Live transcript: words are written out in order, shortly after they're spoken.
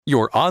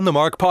Your On the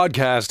Mark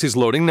podcast is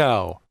loading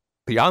now.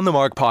 The On the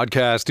Mark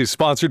podcast is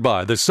sponsored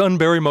by the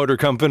Sunbury Motor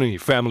Company,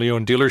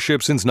 family-owned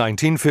dealership since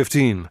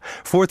 1915,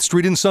 4th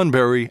Street in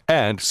Sunbury,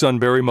 and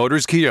Sunbury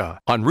Motors Kia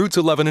on routes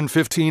 11 and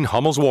 15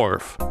 Hummel's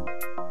Wharf.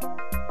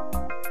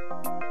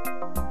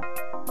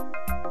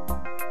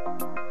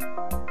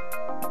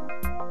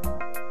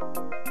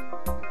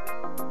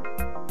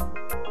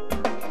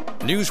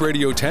 News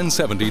Radio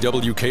 1070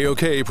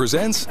 WKOK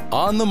presents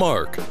On the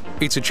Mark.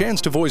 It's a chance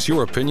to voice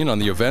your opinion on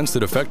the events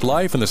that affect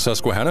life in the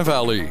Susquehanna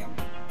Valley.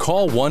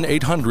 Call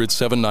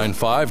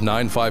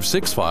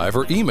 1-800-795-9565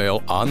 or email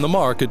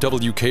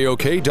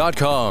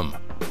onthemark@wkok.com.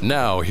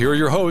 Now, here are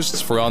your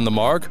hosts for On the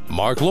Mark,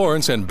 Mark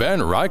Lawrence and Ben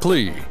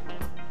Reichley.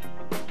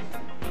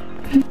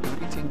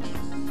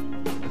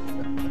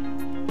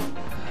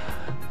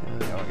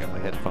 I got my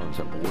headphones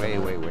up way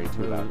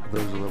too loud.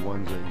 Those are the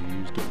ones that you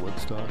used at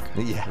Woodstock?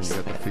 Yes. And you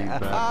got the feedback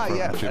from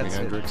Jimi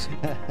Hendrix?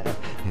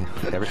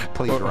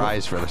 Please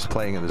rise for this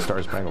playing of the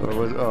Star Spangled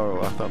Banner.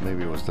 I thought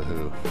maybe it was The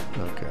Who.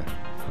 Okay.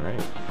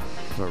 Right.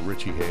 Or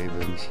Richie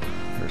Havens.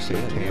 Or Neil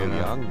Santana.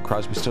 Young,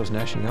 Crosby, Stills,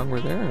 Nash and Young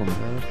were there, and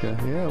Okay.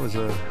 Yeah,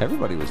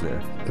 everybody was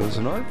there. it was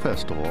an art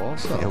festival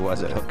also. It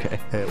was it? Okay.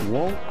 It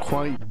won't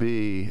quite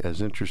be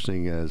as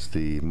interesting as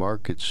the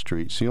Market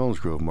Street,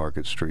 Selinsgrove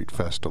Market Street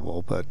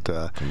Festival, but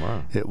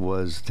Tomorrow. it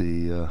was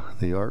the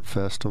art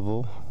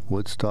festival,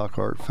 Woodstock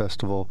Art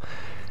Festival,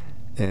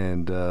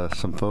 and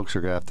some folks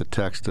are going to have to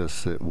text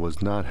us. It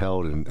was not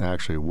held in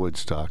actually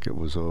Woodstock. It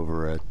was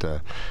over at,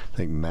 I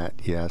think, Matt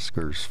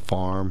Yasker's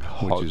farm,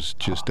 which is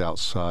just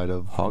outside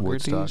of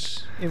Woodstock.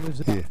 Hoggerty's? It was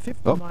about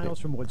 50 miles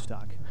from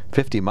Woodstock.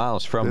 50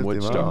 miles from 50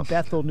 Woodstock. miles.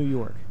 Bethel, New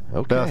York.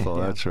 Okay. Bethel,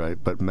 Yeah. that's right.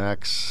 But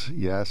Max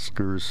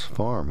Yasker's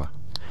farm.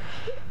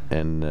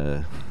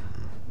 And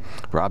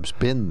Rob's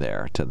been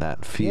there to that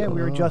Yeah, field.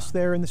 we were just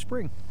there in the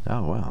spring.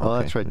 Oh, wow. Oh,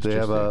 okay. that's right. It's They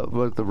just have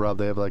Rob.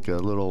 They have like a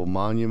little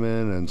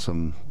monument and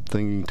some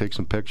thing you can take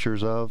some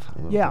pictures of.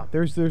 Yeah,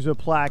 there's a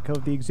plaque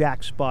of the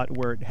exact spot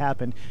where it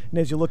happened. And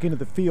as you look into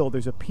the field,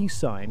 there's a peace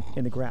sign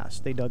in the grass.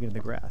 They dug into the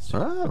grass.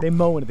 Oh. They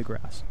mow into the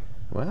grass.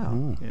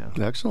 Wow. Yeah.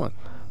 Excellent.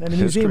 And the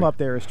museum up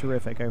there is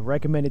terrific. I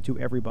recommend it to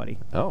everybody.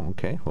 Oh,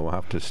 okay. Well, we'll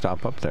have to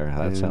stop up there.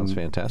 That sounds And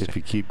fantastic. If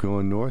you keep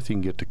going north, you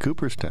can get to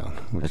Cooperstown,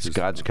 which It's is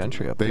God's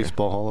country up there.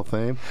 Baseball Hall of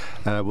Fame.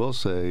 And I will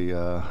say,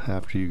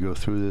 after you go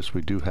through this,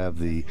 we do have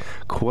the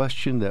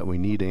question that we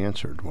need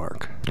answered,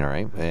 Mark. All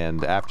right,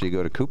 and after you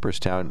go to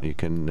Cooperstown, you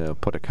can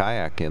put a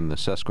kayak in the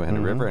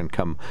Susquehanna River and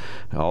go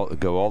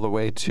all the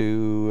way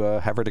to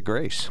Havre de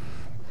Grace,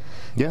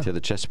 Yeah, to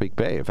the Chesapeake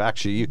Bay. If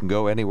actually you can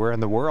go anywhere in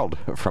the world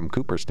from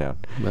Cooperstown,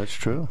 that's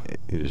true.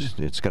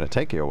 it's going to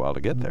take you a while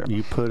to get there.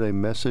 You put a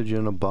message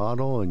in a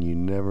bottle, and you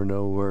never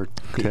know where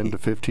 10 to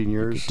 15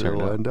 years turn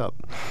it'll up. end up.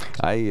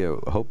 I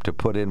hope to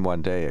put in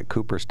one day at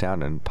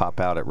Cooperstown and pop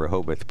out at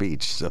Rehoboth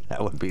Beach, so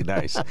that would be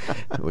nice,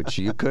 which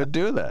you could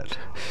do that.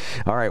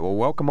 All right, well,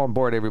 welcome on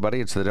board,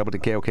 everybody. It's the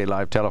WKOK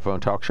Live Telephone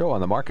Talk Show on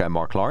the Mark. I'm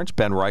Mark Lawrence.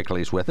 Ben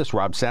Reichley's with us.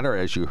 Rob Center,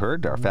 as you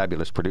heard, our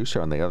fabulous producer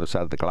on the other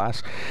side of the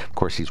glass. Of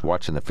course, he's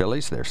watching the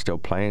Phillies. They're still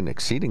playing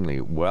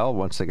exceedingly well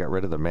once they got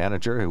rid of the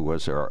manager, who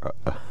was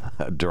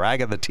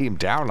dragging the team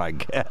down, I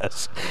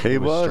guess. He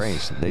It was.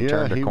 strange. They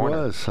turned a he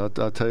corner. was. I'll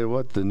tell you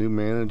what, the new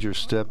manager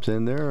stepped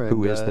in there. And,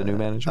 Who is the new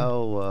manager?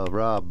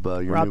 Rob.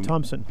 Your Rob new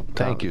Thompson.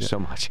 Thank you yeah. so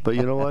much. But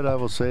you know what? I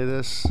will say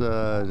this,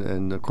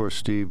 and of course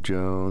Steve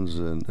Jones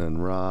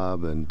and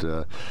Rob and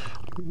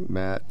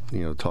Matt,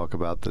 talk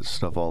about this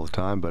stuff all the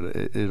time. But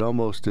it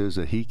almost is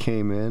that he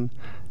came in,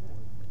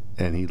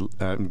 and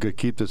I'm going to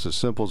keep this as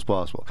simple as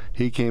possible.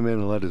 He came in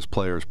and let his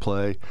players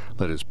play,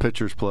 let his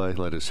pitchers play,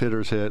 let his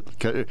hitters hit.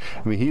 I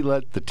mean, he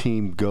let the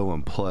team go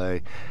and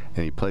play,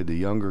 and he played the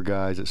younger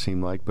guys, it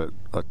seemed like. But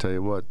I'll tell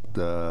you what,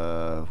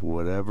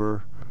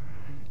 whatever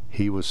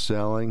he was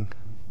selling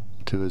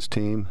to his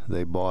team,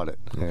 they bought it,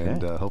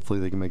 and hopefully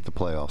they can make the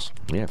playoffs.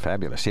 Yeah,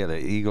 fabulous. Yeah, the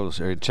Eagles,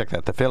 check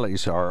that. The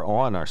Phillies are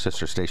on our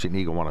sister station,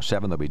 Eagle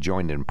 107. They'll be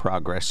joined in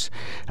progress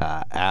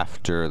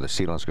after the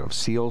Selinsgrove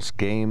Seals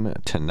game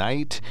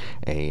tonight,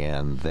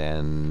 and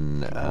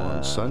then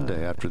On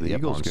Sunday after the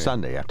Eagles on game.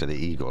 Sunday after the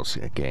Eagles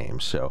game.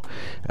 So,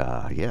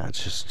 yeah,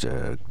 it's just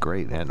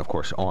great. And, of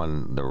course,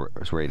 on the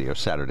radio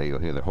Saturday, you'll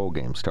hear the whole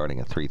game starting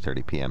at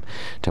 3:30 p.m.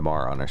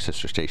 tomorrow on our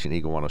sister station,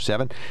 Eagle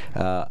 107.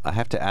 I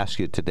have to ask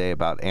you today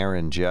about Aaron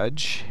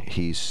Judge.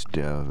 He's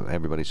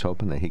everybody's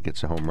hoping that he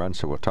gets a home run,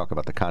 so we'll talk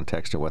about the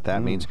context of what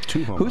that means.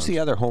 2 home Who's the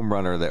runs. other home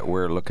runner that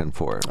we're looking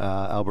for?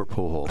 Albert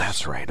Pujols.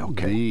 That's right.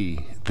 Okay.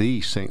 The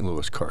St.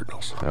 Louis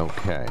Cardinals.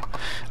 Okay.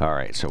 All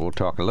right. So we'll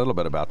talk a little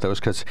bit about those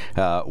because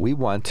we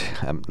want,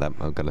 I'm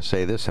going to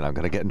say this and I'm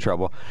going to get in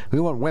trouble, we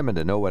want women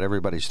to know what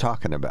everybody's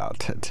talking about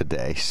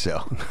today.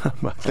 So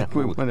I think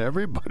we want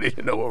everybody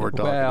to know what we're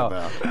talking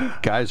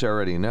about. Guys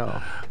already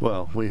know.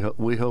 Well, we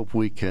hope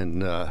we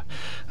can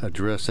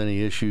address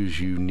any issues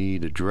you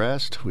need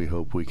addressed. We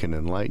hope we can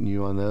enlighten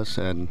you on this,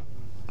 and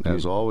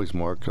As always,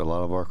 Mark, a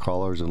lot of our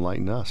callers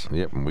enlighten us.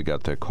 Yep, and we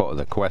got the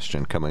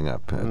question coming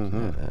up.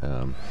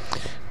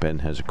 Ben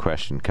has a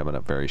question coming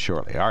up very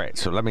shortly. All right,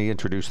 so let me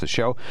introduce the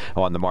show.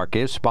 On the Mark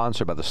is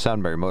sponsored by the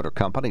Sunbury Motor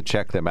Company.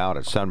 Check them out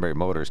at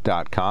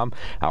sunburymotors.com.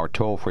 Our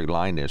toll-free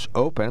line is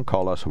open.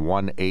 Call us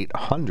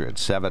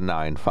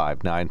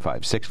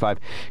 1-800-795-9565.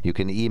 You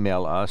can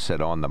email us at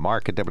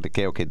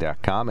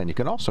onthemark@wkok.com, and you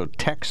can also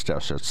text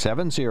us at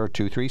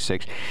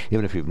 70236.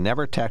 Even if you've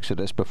never texted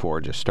us before,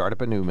 just start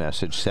up a new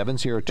message,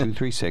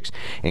 70236.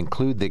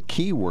 Include the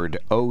keyword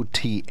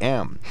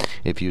OTM.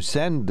 If you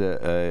send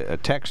a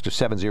text to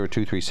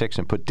 70236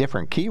 and put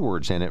different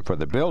keywords in it for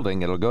the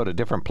building, it'll go to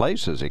different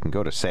places. It can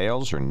go to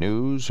sales or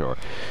news or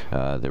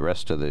the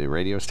rest of the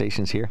radio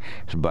stations here.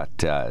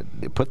 But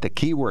put the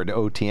keyword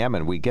OTM,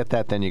 and we get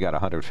that. Then you got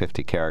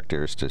 150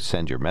 characters to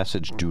send your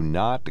message. Do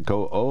not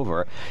go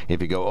over.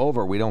 If you go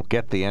over, we don't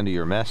get the end of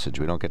your message.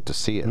 We don't get to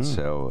see it.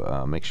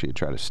 So make sure you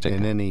try to stick.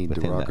 And any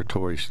within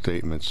derogatory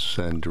statements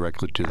send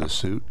directly to the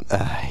suit.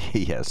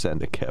 Yeah,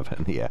 send to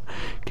Kevin. Yeah,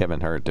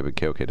 Kevin Hurt at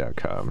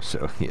WKOK.com.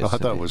 So yes, I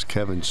thought it was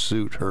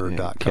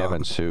KevinSuitHer.com.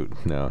 Kevin Suit.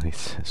 No,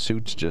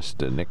 Suit's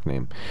just a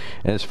nickname.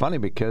 And it's funny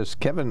because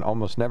Kevin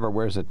almost never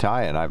wears a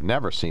tie, and I've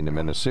never seen him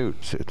in a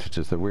suit. It's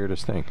just the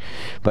weirdest thing.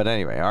 But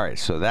anyway, all right,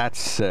 so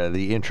that's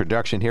the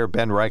introduction here.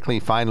 Ben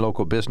Reichley, fine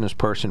local business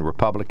person,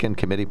 Republican,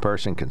 committee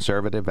person,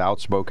 conservative,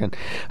 outspoken,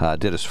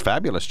 did a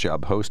fabulous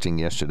job hosting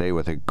yesterday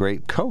with a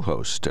great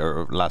co-host,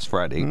 or last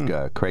Friday,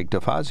 Craig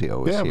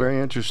DeFazio was here. Very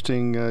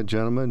interesting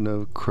gentleman.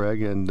 Know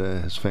Craig and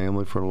his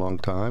family for a long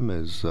time.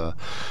 His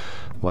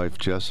wife,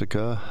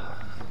 Jessica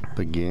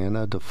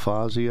Begana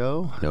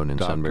DeFazio, known in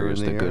Sunbury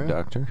as the Good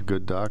Doctor.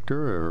 Good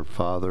Doctor. Her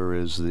father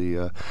is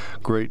the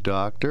Great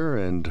Doctor,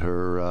 and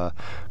her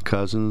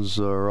cousins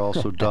are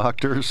also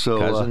doctors. So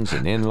cousins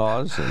and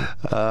in-laws, and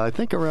I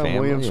think around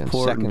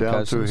Williamsport and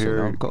down through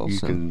here,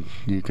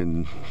 you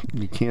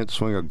can't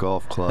swing a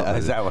golf club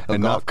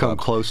and not come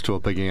close to a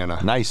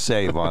Begana. Nice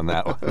save on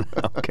that one.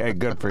 Okay,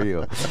 good for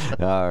you.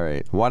 All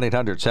right,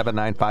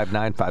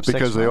 1-800-795-9565.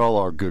 Because they all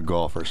are good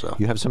golfers. So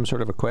you have some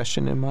sort of a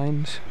question in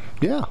mind?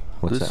 Yeah.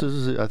 What's that?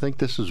 I think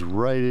this is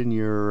right in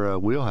your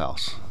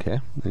wheelhouse.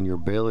 Okay. In your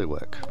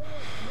bailiwick.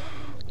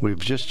 We've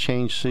just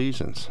changed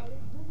seasons.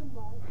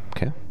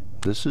 Okay.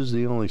 This is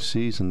the only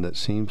season that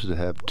seems to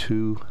have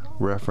two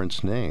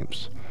reference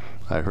names.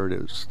 I heard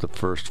it was the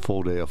first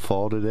full day of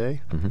fall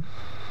today,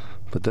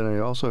 but then I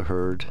also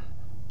heard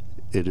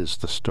it is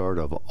the start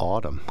of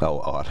autumn.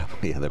 Oh, autumn.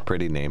 Yeah, the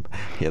pretty name.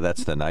 Yeah,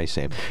 that's the nice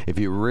name. If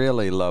you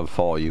really love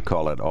fall, you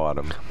call it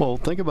autumn. Well,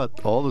 think about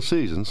all the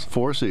seasons,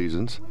 4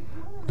 seasons.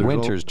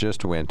 Winter's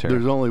just winter.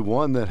 There's only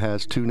one that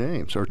has two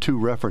names or two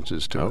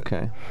references to it.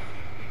 Okay.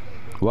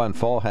 Well, and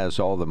fall has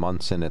all the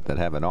months in it that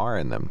have an R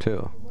in them,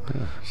 too.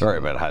 Yeah,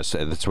 so but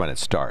that's when it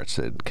starts.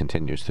 It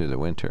continues through the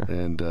winter.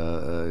 And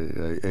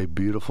a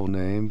beautiful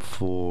name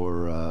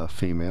for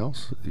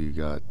females. You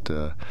got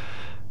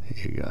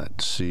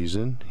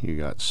season, you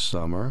got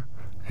summer,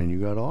 and you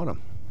got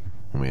autumn.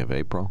 And we have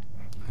April.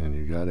 And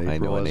you got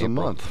April as a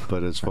month,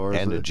 but as far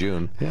as end of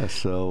June, yeah.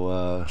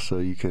 So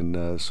you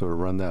can sort of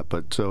run that.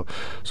 But so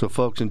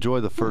folks, enjoy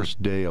the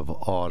first day of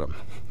autumn.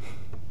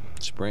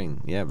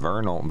 Spring, yeah,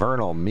 vernal.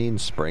 Vernal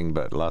means spring,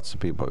 but lots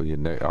of people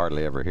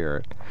hardly ever hear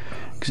it,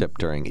 except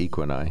during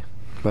equini.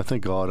 I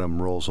think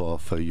autumn rolls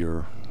off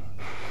your.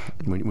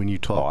 When you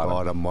talk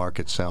autumn, Mark,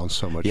 it sounds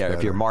so much better.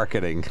 If you're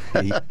marketing,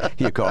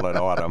 you call it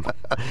autumn.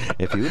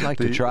 If you'd like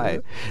to try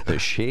it, the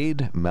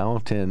Shade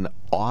Mountain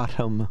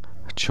Autumn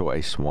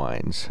Choice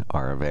wines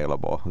are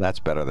available. That's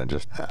better than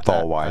just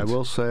fall wines. I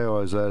will say I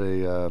was at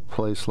a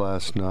place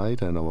last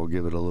night, and I will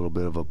give it a little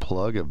bit of a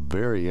plug.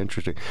 Very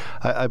interesting.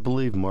 I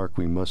believe, Mark,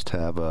 we must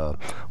have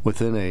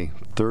within a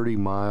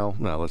 30-mile,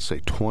 no, let's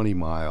say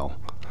 20-mile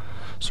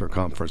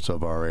circumference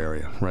of our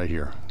area, right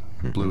here,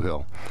 Blue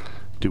Hill.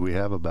 Do we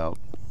have about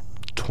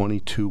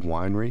 22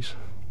 wineries?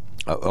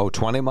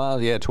 20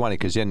 miles? Yeah, 20,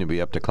 because then you'd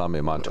be up to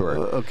Columbia, Montour.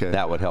 Okay.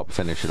 That would help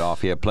finish it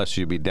off. Yeah, plus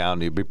you'd be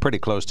pretty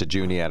close to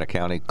Juniata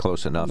County,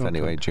 close enough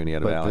anyway,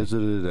 Juniata Valley. I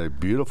visited a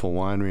beautiful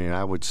winery, and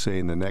I would say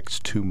in the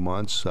next 2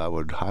 months, I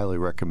would highly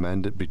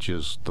recommend it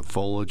because the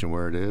foliage and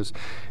where it is.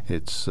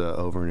 It's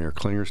over near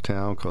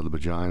Klingerstown, called the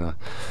Begina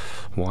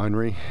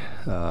Winery,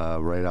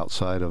 right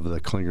outside of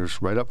the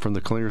right up from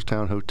the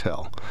Klingerstown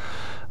Hotel.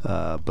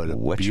 But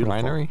which beautiful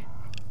winery?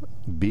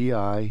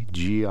 Biginia.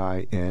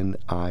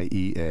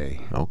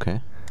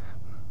 Okay.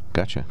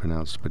 Gotcha.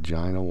 Pronounced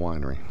Begina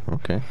Winery.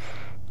 Okay.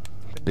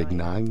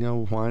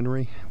 Bignino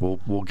Winery.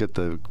 We'll get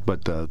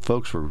but the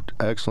folks were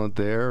excellent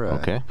there.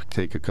 Okay.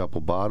 Take a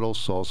couple bottles,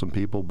 saw some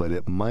people, but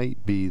it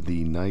might be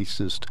the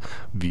nicest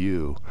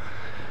view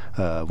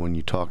when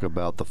you talk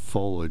about the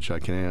foliage I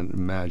can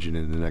imagine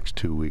in the next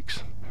 2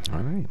 weeks.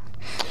 All right.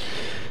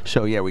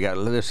 So yeah,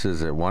 this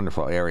is a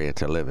wonderful area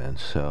to live in.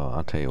 So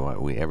I'll tell you what,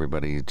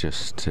 everybody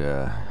just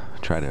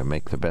try to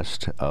make the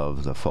best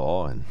of the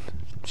fall and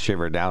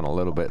shiver down a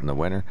little bit in the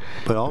winter.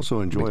 But also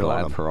enjoy Be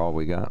glad autumn. for all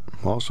we got.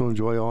 Also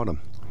enjoy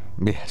autumn.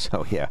 Yeah,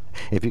 so yeah,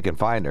 if you can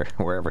find her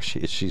wherever she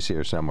is, she's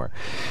here somewhere.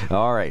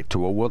 All right,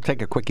 well, we'll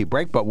take a quickie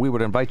break, but we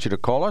would invite you to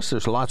call us.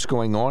 There's lots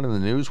going on in the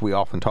news. We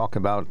often talk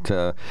about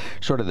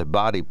sort of the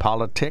body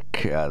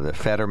politic, the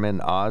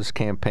Fetterman-Oz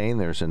campaign.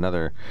 There's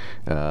another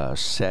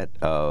set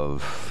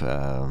of,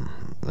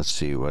 let's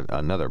see,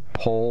 another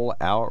poll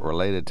out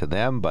related to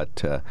them,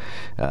 but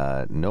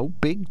no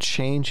big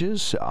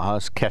changes.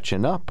 Oz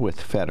catching up with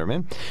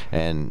Fetterman,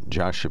 and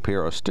Josh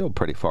Shapiro is still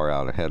pretty far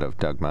out ahead of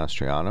Doug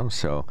Mastriano,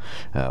 so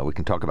we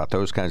can talk about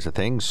those kinds of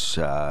things.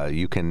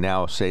 You can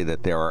now say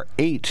that there are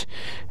 8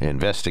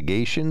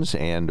 investigations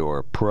and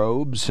or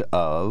probes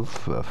of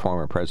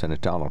former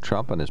President Donald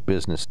Trump and his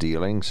business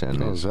dealings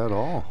and is that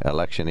all?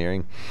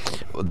 Electioneering.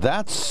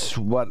 That's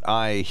what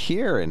I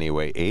hear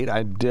anyway.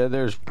 8.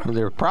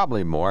 There are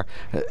probably more.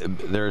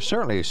 There are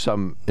certainly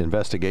some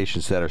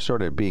investigations that are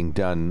sort of being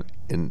done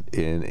in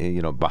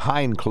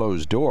behind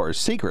closed doors,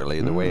 secretly,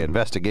 the way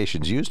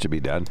investigations used to be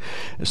done.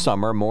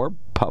 Some are more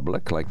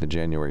public, like the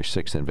January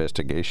 6th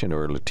investigation,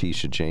 or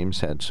Letitia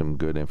James had some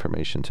good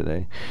information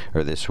today,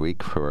 or this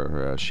week,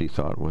 for she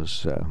thought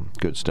was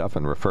good stuff,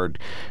 and referred.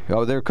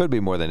 Oh, there could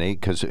be more than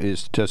 8, because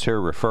does her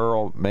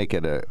referral make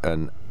it a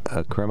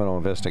criminal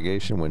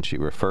investigation when she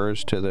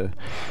refers to the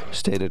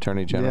state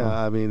attorney general?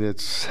 Yeah, I mean,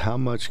 it's how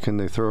much can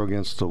they throw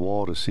against the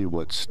wall to see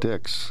what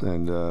sticks,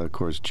 and of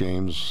course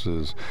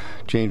James's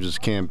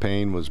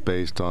campaign was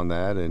based on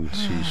that, and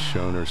she's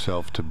shown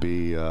herself to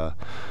be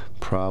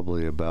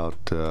probably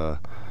about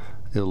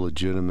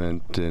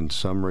illegitimate in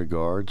some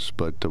regards,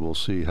 but we'll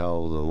see how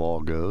the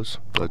law goes.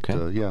 But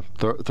yeah,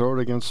 throw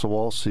it against the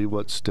wall, see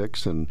what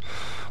sticks, and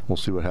we'll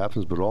see what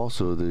happens. But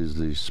also, there's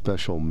the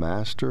special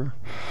master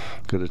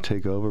going to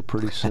take over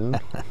pretty soon.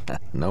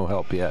 No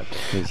help yet.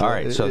 All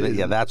right, so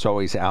that's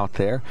always out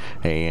there,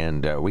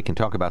 and we can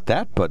talk about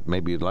that. But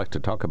maybe you'd like to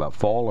talk about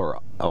fall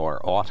or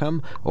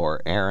autumn,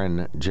 or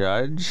Aaron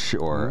Judge,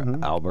 or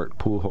Albert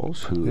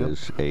Pujols, who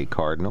is a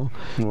Cardinal.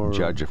 Or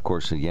Judge, of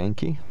course, a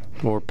Yankee.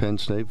 Or Penn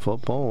State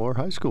football, or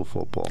high school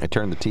football. I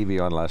turned the TV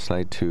on last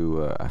night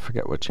to, I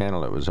forget what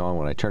channel it was on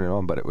when I turned it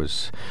on, but it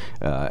was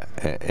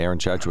Aaron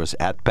Judge was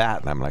at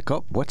bat, and I'm like,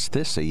 oh, what's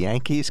this, a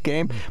Yankees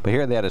game? But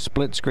here they had a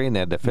split screen. They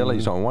had the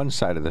Phillies on one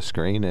side of the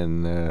screen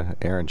and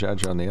Aaron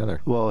Judge on the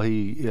other. Well,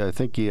 I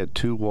think he had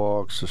 2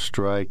 walks, a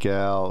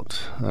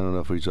strikeout. I don't know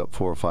if he's up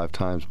 4 or 5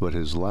 times, but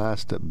his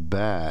last at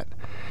bat,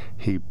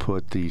 he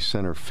put the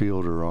center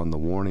fielder on the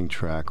warning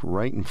track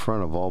right in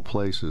front of all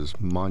places,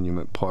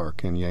 Monument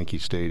Park in Yankee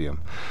Stadium.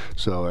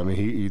 So, I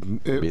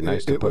mean, it'd be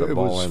nice to put a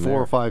ball in there. It was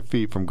 4 or 5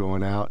 feet from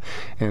going out,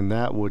 and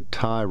that would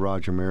tie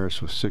Roger Maris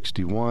with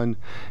 61,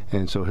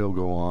 and so he'll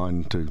go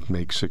on to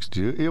make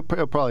 60. He'll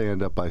probably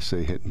end up, I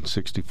say, hitting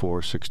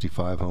 64,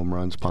 65 home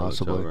runs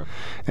possibly,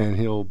 and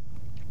he'll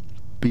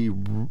be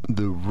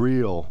the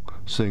real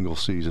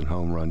single-season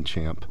home run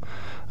champ.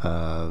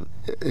 Of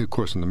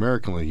course, in the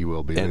American League, he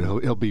will be. And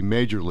he'll be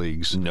major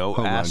leagues. No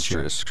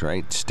asterisk,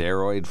 right?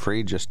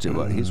 Steroid-free. Just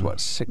he's what,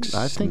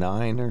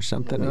 6'9" or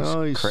something.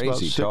 No, he's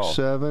crazy about tall.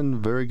 6'7".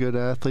 Very good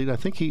athlete. I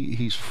think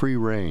he's free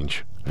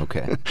range.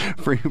 Okay.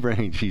 Free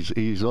range.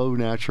 He's au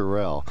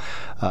naturel.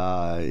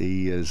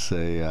 He is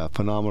a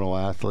phenomenal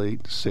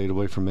athlete. Stayed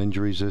away from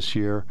injuries this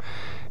year.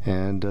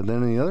 And then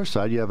on the other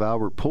side, you have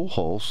Albert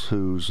Pujols,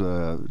 who's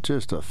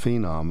just a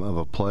phenom of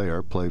a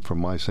player. Played for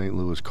my St.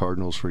 Louis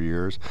Cardinals for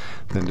years,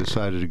 then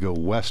decided to go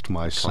west.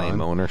 My son.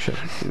 Claim ownership.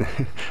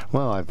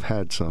 Well, I've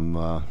had some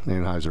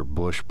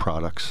Anheuser-Busch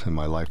products in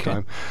my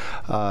lifetime.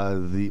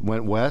 Okay.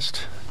 Went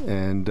west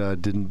and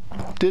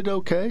did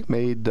okay.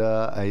 Made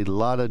a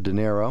lot of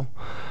dinero.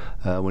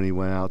 When he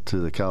went out to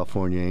the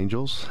California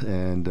Angels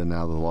and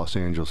now the Los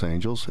Angeles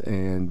Angels,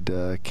 and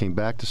came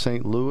back to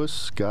St.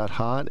 Louis, got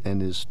hot,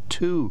 and is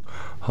 2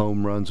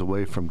 home runs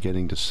away from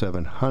getting to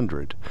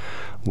 700,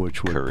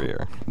 which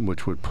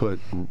would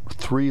put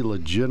 3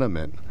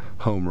 legitimate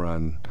home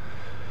run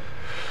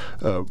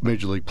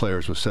Major League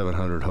players with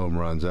 700 home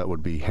runs. That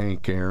would be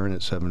Hank Aaron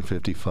at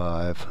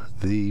 755,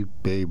 the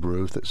Babe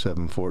Ruth at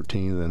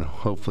 714, and then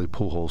hopefully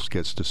Pujols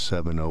gets to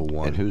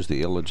 701. And who's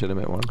the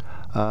illegitimate one?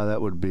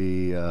 That would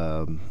be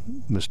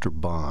Mr.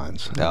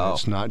 Bonds. Oh.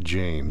 It's not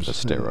James. The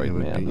steroid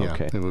man. Yeah,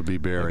 okay. It would be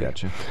Barry. I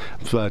gotcha.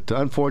 But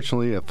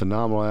unfortunately, a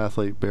phenomenal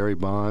athlete, Barry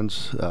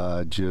Bonds,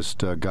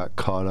 just got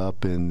caught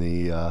up in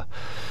the,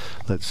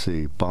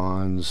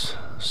 Bonds,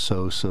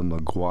 Sosa,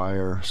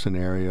 McGuire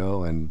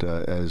scenario, and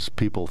as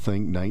people think, the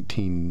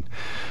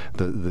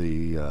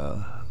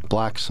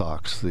Black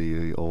Sox,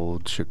 the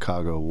old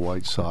Chicago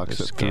White Sox,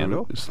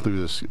 scandal. If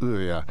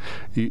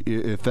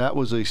that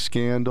was a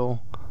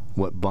scandal,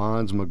 what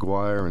Bonds,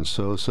 McGuire, and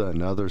Sosa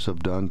and others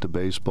have done to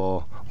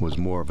baseball was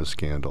more of a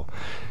scandal.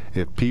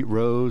 If Pete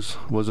Rose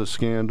was a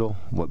scandal,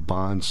 what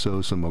Bonds,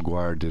 Sosa, and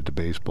McGuire did to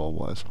baseball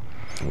was.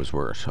 It was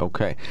worse.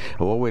 Okay.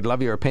 Well, we'd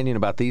love your opinion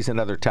about these and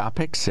other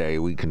topics.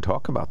 We can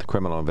talk about the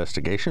criminal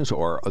investigations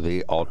or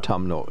the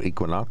autumnal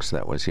equinox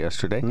that was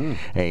yesterday.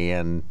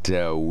 And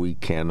we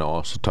can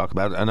also talk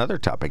about another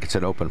topic. It's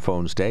an open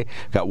phones day.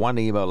 Got one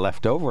email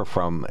left over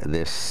from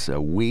this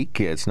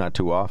week. It's not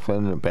too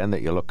often, Ben,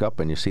 that you look up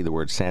and you see the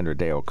word San Sandra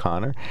Day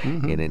O'Connor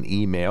in an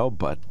email,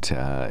 but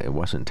it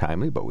wasn't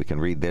timely, but we can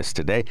read this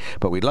today.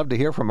 But we'd love to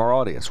hear from our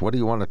audience. What do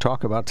you want to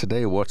talk about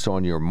today? What's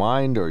on your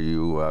mind? Are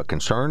you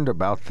concerned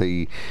about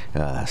the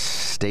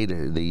state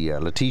of the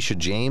Letitia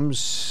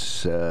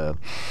James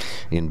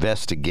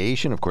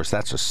investigation? Of course,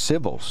 that's a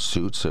civil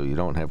suit, so you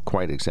don't have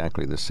quite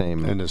exactly the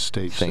same in the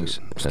state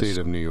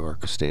of New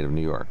York. State of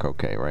New York,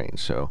 okay, right.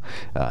 So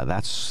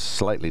that's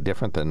slightly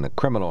different than the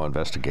criminal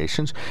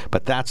investigations,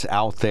 but that's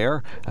out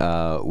there.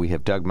 We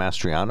have Doug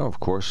Mastriano, of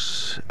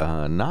course,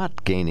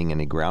 not gaining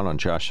any ground on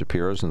Josh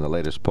Shapiro's in the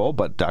latest poll,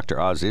 but Dr.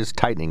 Oz is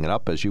tightening it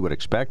up, as you would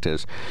expect,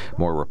 as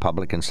more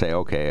Republicans say,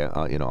 okay,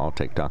 I'll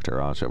take Dr.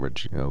 Oz over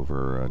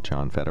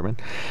John Fetterman.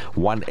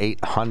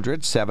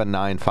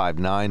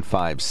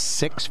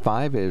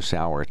 1-800-795-9565 is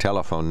our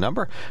telephone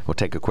number. We'll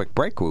take a quick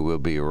break. We will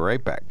be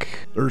right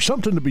back. There's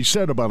something to be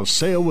said about a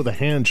sale with a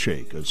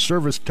handshake. A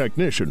service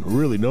technician who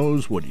really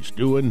knows what he's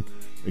doing.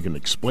 They can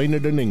explain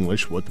it in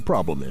English what the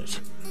problem is.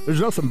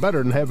 There's nothing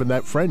better than having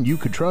that friend you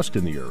could trust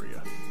in the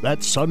area.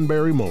 That's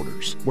Sunbury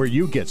Motors, where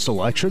you get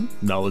selection,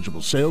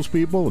 knowledgeable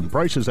salespeople, and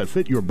prices that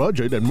fit your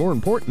budget, and more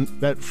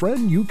important, that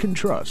friend you can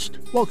trust.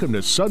 Welcome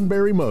to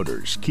Sunbury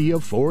Motors, Kia,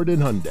 Ford,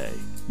 and Hyundai.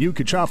 You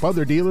could shop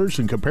other dealers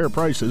and compare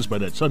prices,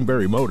 but at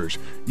Sunbury Motors,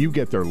 you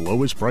get their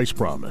lowest price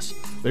promise.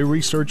 They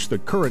research the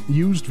current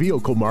used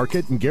vehicle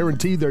market and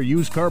guarantee their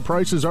used car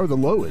prices are the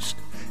lowest.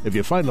 If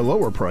you find a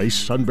lower price,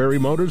 Sunbury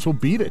Motors will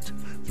beat it.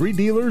 3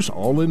 dealers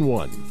all in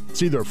one.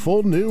 See their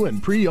full new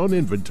and pre-owned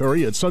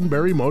inventory at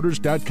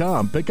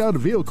sunburymotors.com. Pick out a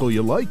vehicle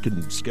you like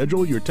and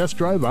schedule your test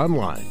drive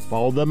online.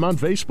 Follow them on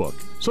Facebook.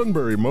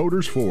 Sunbury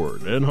Motors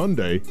Ford and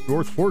Hyundai,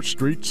 North 4th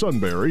Street,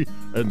 Sunbury,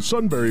 and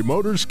Sunbury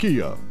Motors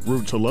Kia,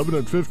 routes 11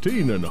 and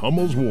 15 in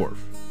Hummel's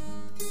Wharf.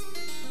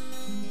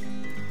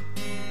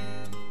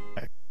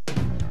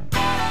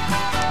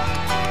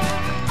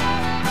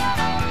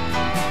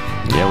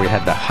 Yeah, we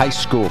had the high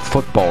school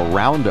football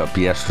roundup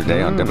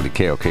yesterday on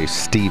WKOK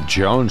Steve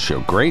Jones Show.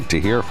 Great to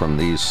hear from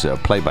these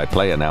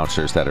play-by-play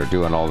announcers that are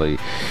doing all the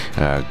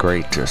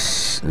great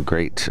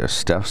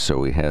stuff. So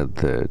we had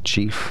the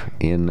chief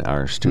in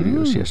our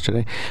studios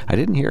yesterday. I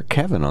didn't hear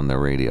Kevin on the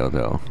radio,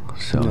 though.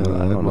 So I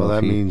don't know. Well,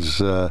 that means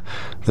the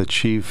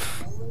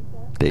chief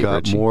Dave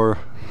got Ritchie. More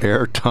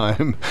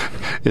airtime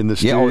in the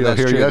studio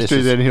here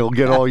yesterday than he'll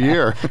get all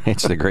year.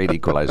 It's the great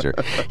equalizer.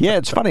 Yeah,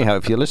 it's funny how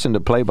if you listen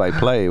to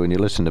play-by-play, when you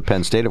listen to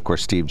Penn State, of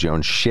course, Steve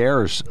Jones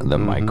shares the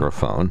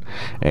microphone,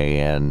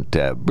 and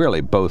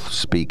really both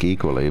speak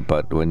equally.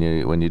 But when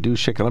you do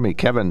Shikellamy,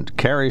 Kevin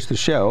carries the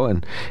show,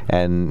 and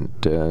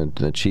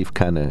the chief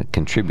kind of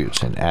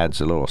contributes and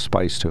adds a little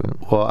spice to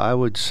it. Well, I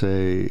would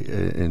say,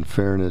 in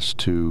fairness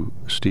to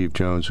Steve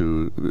Jones,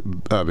 who,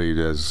 I mean,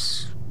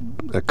 as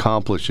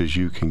accomplished as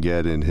you can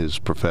get in his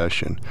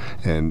profession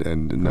and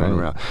known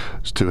around,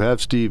 to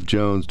have Steve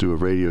Jones do a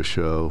radio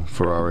show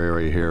for our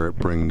area here,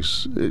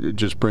 it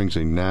just brings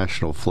a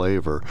national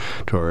flavor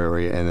to our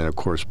area. And then of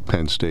course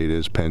Penn State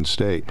is Penn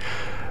State,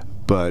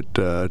 but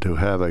to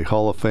have a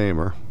Hall of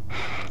Famer,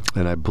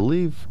 and I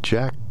believe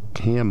Jack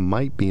Ham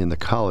might be in the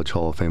College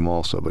Hall of Fame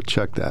also, but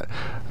check that.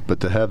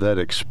 But to have that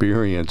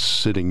experience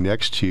sitting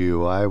next to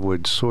you, I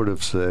would sort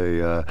of say,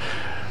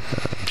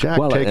 Jack,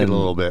 take it a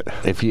little bit.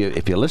 If you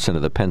listen to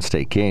the Penn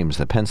State games,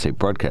 the Penn State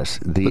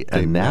broadcast, the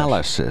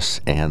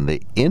analysis and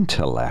the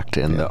intellect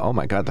and the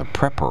the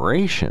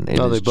preparation, just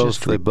ridiculous.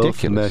 They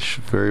both mesh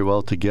very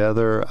well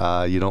together.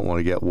 You don't want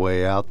to get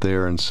way out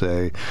there and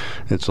say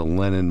it's a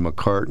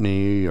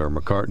Lennon-McCartney or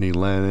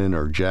McCartney-Lennon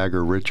or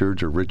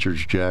Jagger-Richards or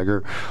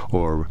Richards-Jagger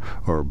or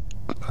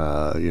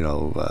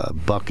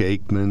Buck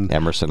Aikman,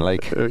 Emerson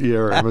Lake,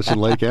 or Emerson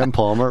Lake and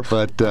Palmer,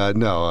 but they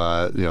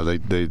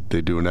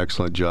do an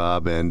excellent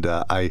job. And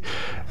I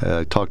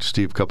talked to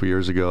Steve a couple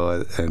years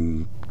ago,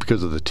 and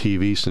because of the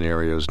TV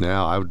scenarios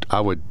now,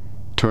 I would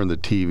turn the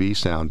TV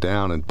sound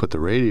down and put the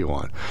radio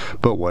on.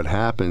 But what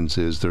happens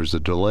is there's a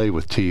delay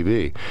with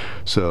TV,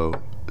 so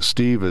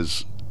Steve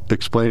is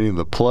explaining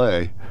the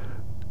play,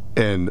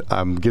 and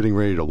I'm getting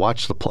ready to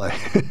watch the play.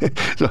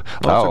 So,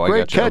 it's a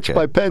great catch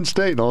by Penn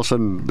State, and all of a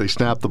sudden they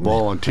snap the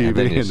ball on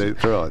TV and they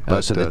throw it.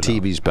 So the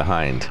TV's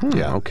behind.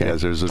 Yeah, okay. Yeah,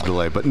 there's a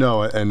delay. But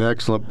no,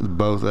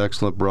 both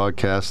excellent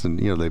broadcasts, and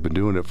they've been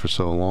doing it for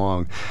so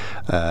long.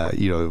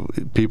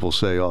 People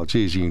say, "Oh,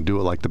 geez, you can do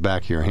it like the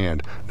back of your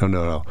hand."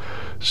 No.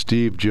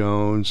 Steve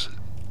Jones,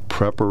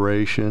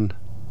 preparation,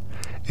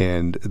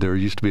 and there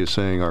used to be a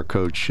saying our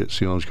coach at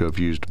Selinsgrove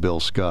used, Bill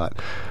Scott: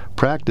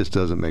 practice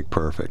doesn't make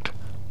perfect.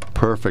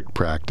 Perfect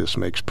practice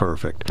makes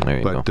perfect.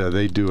 But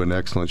they do an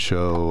excellent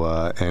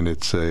show, and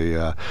it's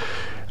I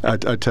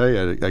tell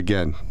you,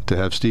 again, to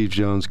have Steve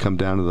Jones come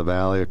down to the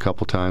Valley a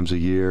couple times a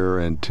year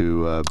and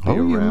to be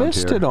around you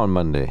missed here. It on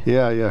Monday.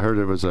 Yeah, I heard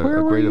it was a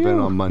great event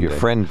on Monday. Your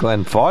friend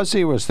Glenn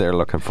Fawzy was there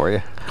looking for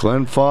you.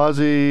 Glenn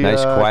Fawzy,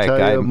 nice quiet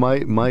guy,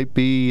 might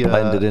be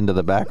blended into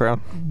the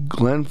background.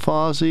 Glenn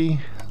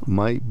Fawzy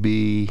might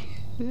be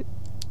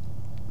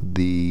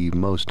the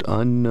most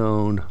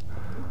unknown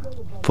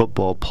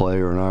football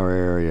player in our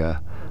area,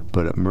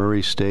 but at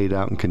Murray State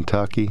out in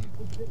Kentucky,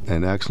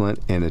 and excellent,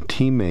 and a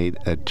teammate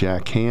at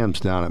Jack Ham's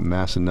down at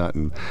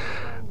Massanutten.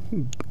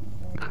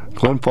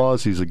 Glenn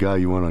Fossey's the guy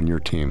you want on your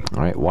team.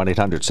 All right,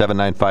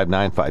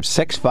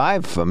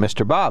 1-800-795-9565.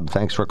 Mr. Bob,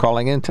 thanks for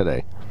calling in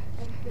today.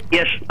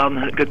 Yes,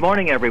 good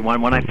morning,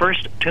 everyone. When I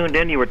first tuned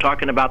in, you were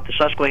talking about the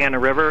Susquehanna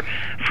River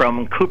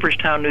from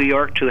Cooperstown, New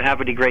York to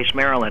Havre de Grace,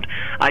 Maryland.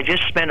 I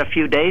just spent a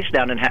few days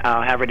down in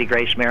Havre de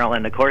Grace,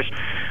 Maryland. Of course,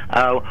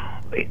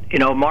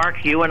 Mark,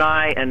 you and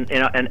I, and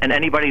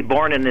anybody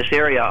born in this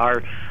area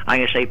are, I'm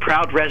going to say,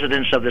 proud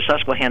residents of the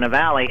Susquehanna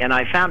Valley. And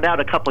I found out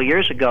a couple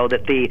years ago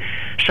that the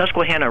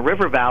Susquehanna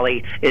River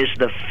Valley is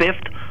the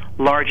 5th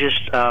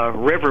largest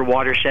river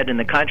watershed in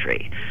the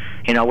country.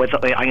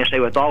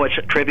 With all its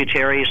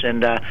tributaries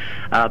and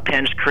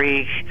Penns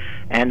Creek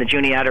and the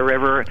Juniata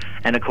River,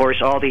 and of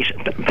course all these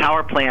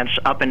power plants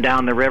up and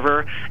down the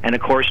river, and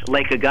of course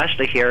Lake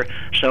Augusta here.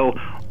 So.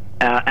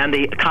 And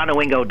the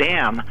Conowingo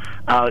Dam,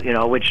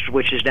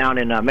 which is down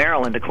in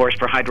Maryland, of course,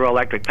 for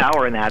hydroelectric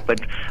power and that,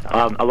 but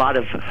a lot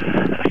of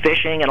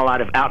fishing and a lot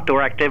of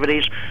outdoor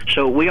activities.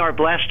 So we are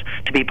blessed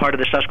to be part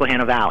of the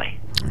Susquehanna Valley.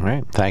 All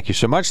right. Thank you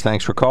so much.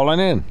 Thanks for calling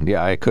in.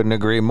 Yeah, I couldn't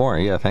agree more.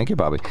 Yeah, thank you,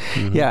 Bobby.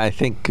 Mm-hmm. Yeah, I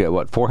think,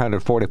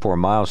 444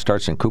 miles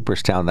starts in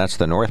Cooperstown. That's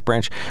the North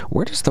Branch.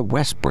 Where does the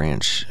West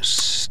Branch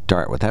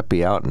start? Would that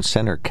be out in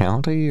Center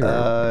County?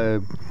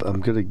 Or?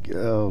 I'm going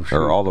to...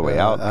 or all the way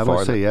out? I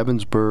would say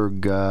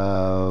Evansburg...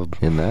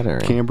 in that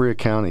area? Cambria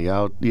County.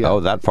 Out. Yeah.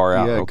 Oh, that far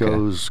out? Yeah, okay.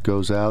 It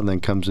goes out and then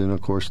comes in,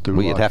 of course, through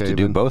Well, you'd have Lock to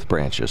do Haven. both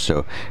branches.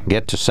 So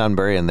get to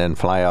Sunbury and then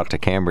fly out to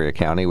Cambria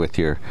County with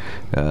your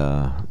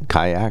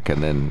kayak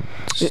and then...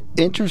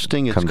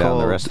 Interesting. Come down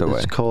the rest of the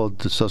way. It's called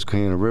the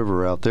Susquehanna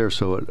River out there.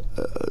 So it,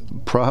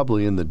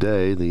 probably in the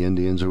day, the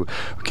Indians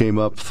came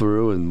up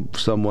through, and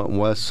some went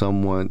west,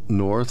 some went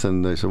north,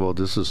 and they said, "Well,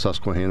 this is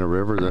Susquehanna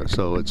River,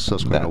 so it's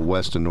Susquehanna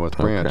West and North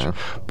Branch." Okay.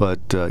 But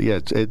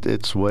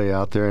it's way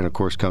out there, and of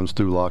course comes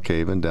through Lock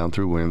Haven, down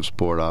through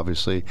Williamsport,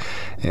 obviously,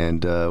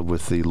 and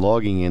with the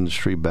logging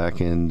industry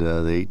back in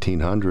the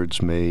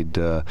 1800s, made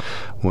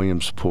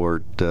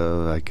Williamsport,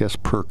 I guess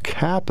per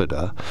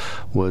capita,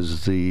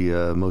 was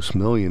the most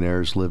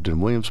millionaires lived in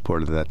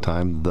Williamsport at that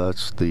time.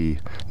 That's the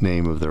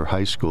name of their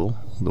high school,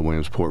 the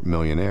Williamsport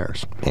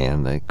Millionaires.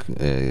 And they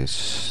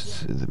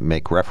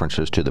make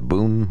references to the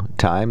boom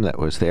time that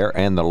was there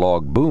and the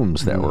log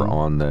booms that were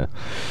on the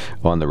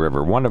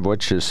river. One of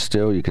which is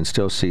you can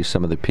still see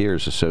some of the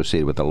piers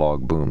associated with the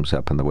log booms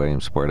up in the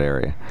Williamsport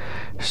area.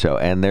 So,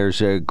 and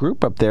there's a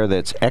group up there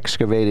that's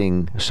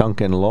excavating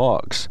sunken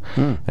logs.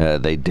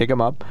 They dig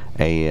them up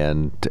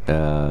and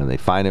they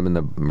find them in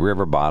the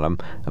river bottom,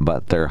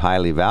 but they're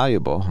highly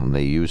valuable, and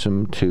they use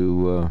them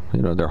to,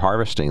 they're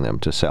harvesting them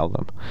to sell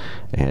them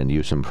and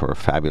use them for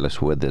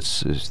fabulous wood.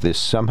 This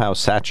somehow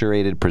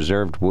saturated,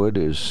 preserved wood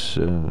is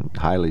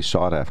highly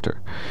sought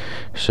after.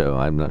 So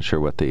I'm not sure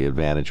what the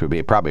advantage would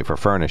be. Probably for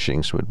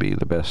furnishings would be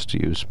the best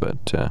use.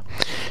 But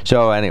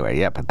so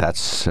anyway, but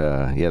that's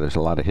there's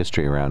a lot of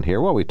history around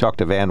here. Well, we talked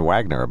to Van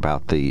Wagner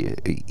about the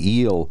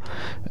eel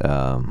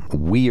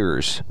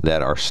weirs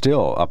that are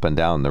still up and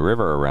down the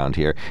river around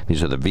here.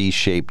 These are the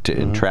V-shaped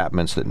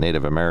entrapments that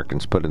Native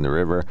Americans put in the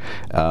river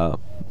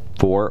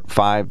 4,000,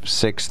 5,000,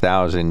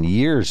 6,000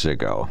 years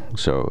ago.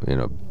 So,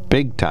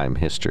 big time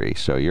history.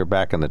 So you're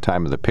back in the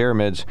time of the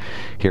pyramids.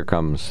 Here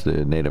comes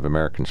the Native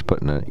Americans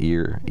putting an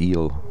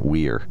eel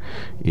weir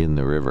in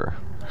the river.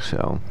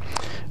 So,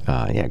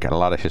 got a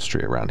lot of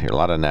history around here, a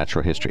lot of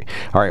natural history.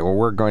 All right, well,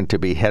 we're going to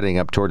be heading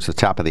up towards the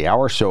top of the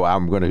hour, so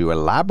I'm going to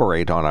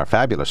elaborate on our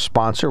fabulous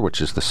sponsor, which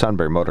is the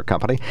Sunbury Motor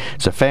Company.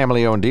 It's a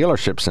family-owned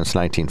dealership since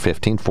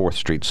 1915, 4th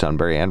Street,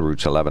 Sunbury, and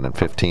Routes 11 and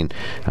 15,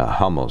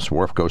 Hummel's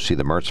Wharf. Go see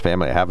the Mertz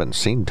family. I haven't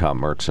seen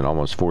Tom Mertz in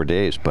almost 4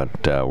 days, but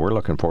we're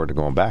looking forward to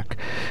going back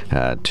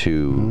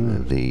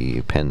to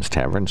the Penn's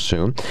Tavern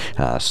soon.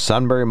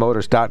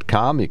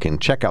 SunburyMotors.com. You can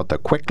check out the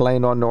Quick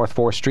Lane on North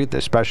 4th Street.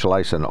 They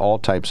specialize in all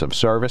types of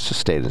service,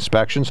 state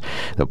inspections.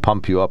 They'll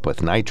pump you up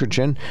with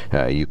nitrogen.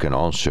 You can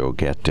also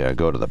go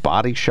to the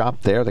body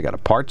shop there. They got a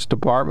parts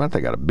department.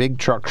 They got a big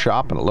truck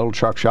shop and a little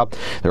truck shop.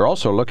 They're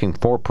also looking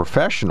for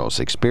professionals,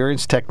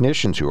 experienced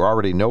technicians who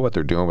already know what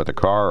they're doing with a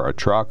car or a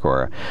truck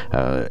or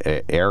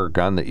an air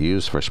gun that you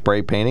use for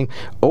spray painting,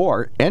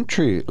 or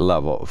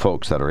entry-level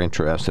folks that are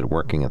interested in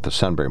working at the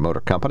Sunbury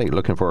Motor Company,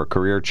 looking for a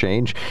career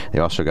change. They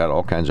also got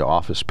all kinds of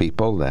office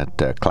people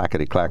that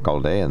clackety-clack all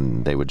day,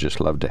 and they would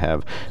just love to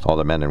have all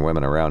the men and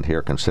women around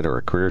here consider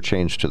a career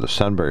change to the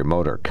Sunbury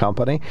Motor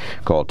Company.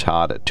 Call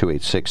Todd at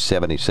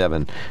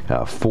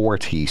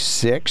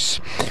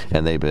 286-7746.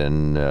 And they've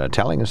been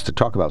telling us to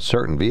talk about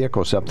certain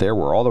vehicles up there.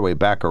 We're all the way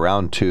back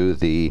around to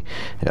the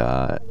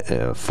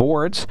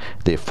Fords.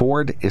 The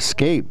Ford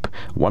Escape,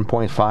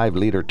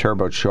 1.5-liter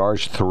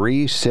turbocharged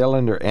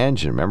 3-cylinder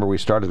engine. Remember, we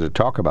started to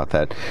talk about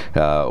that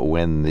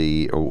when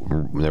the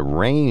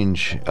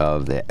range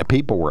of the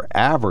people were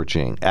average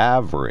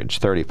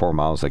 34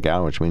 miles a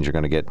gallon, which means you're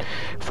going to get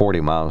 40 40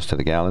 miles to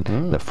the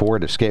gallon. The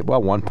Ford Escape,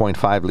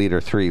 1.5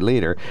 liter, 3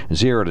 liter,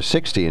 0 to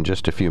 60 in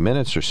just a few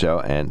minutes or so,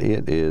 and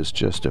it is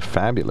just a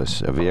fabulous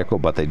vehicle,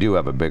 but they do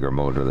have a bigger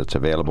motor that's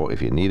available if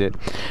you need it.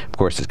 Of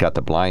course, it's got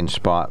the blind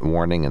spot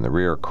warning and the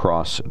rear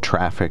cross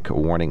traffic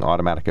warning,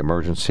 automatic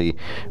emergency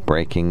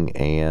braking,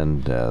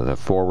 and the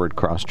forward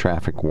cross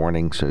traffic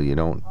warning, so you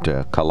don't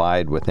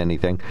collide with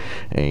anything,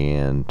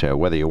 and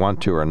whether you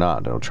want to or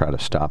not, it'll try to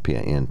stop you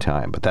in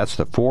time. But that's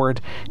the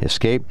Ford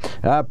Escape.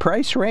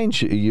 Price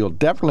range, you'll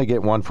definitely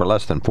get one for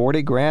less than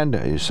 40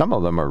 grand. Some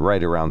of them are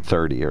right around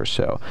 30 or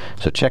so.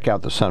 So check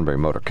out the Sunbury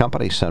Motor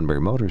Company,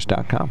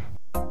 sunburymotors.com.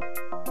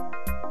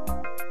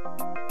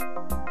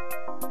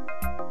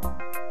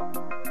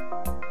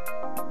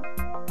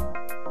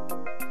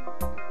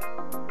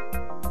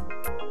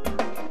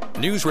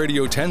 News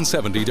Radio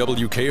 1070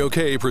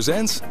 WKOK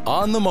presents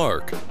On the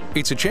Mark.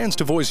 It's a chance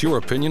to voice your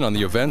opinion on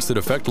the events that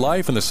affect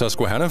life in the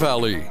Susquehanna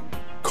Valley.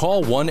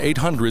 Call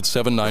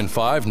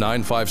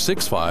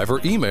 1-800-795-9565 or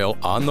email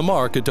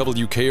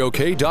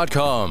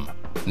onthemark@wkok.com.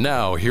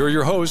 Now, here are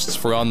your hosts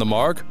for On the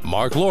Mark,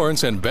 Mark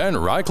Lawrence and Ben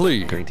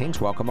Reichley.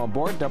 Greetings. Welcome on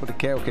board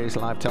WKOK's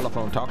live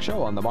telephone talk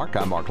show On the Mark.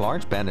 I'm Mark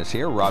Lawrence. Ben is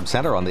here. Rob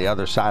Center on the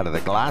other side of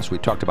the glass. We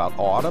talked about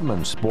autumn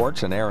and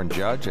sports and Aaron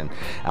Judge and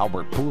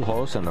Albert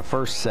Pujols in the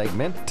first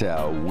segment.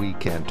 We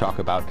can talk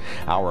about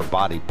our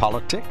body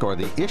politic or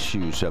the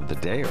issues of the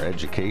day or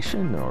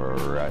education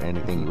or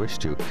anything you wish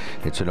to.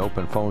 It's an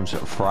open phones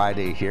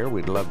Friday here.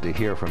 We'd love to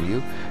hear from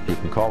you. You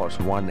can call us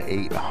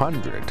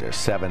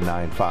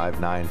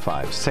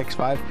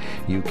 1-800-795-9565.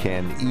 You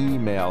can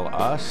email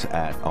us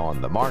at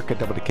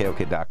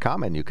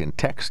onthemark@wkok.com, and you can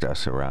text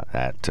us around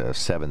at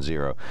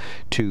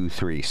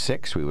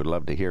 70236. We would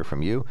love to hear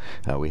from you.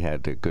 We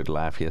had a good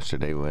laugh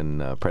yesterday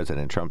when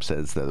President Trump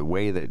says the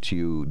way that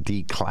you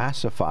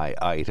declassify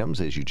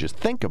items is you just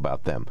think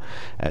about them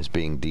as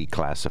being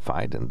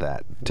declassified, and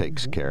that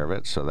takes care of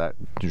it. So that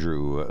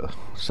drew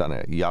some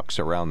yucks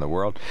around the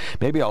world.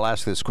 Maybe I'll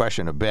ask this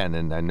question of Ben,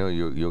 and I know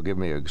you'll give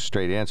me a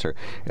straight answer.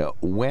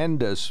 When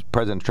does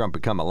President Trump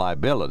become a liability?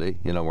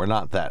 We're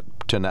not to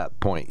that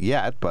point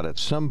yet, but at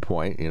some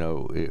point,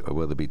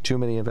 will there be too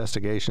many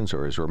investigations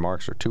or his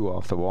remarks are too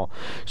off the wall?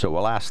 So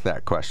we'll ask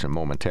that question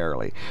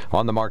momentarily.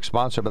 On the Mark,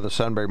 sponsored by the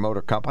Sunbury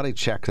Motor Company.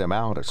 Check them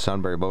out at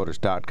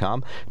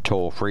sunburymotors.com.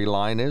 Toll-free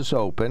line is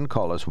open.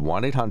 Call us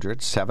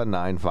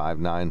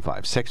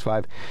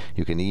 1-800-795-9565.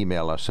 You can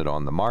email us at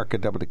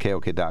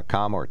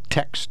onthemark@wkok.com or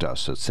text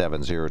us at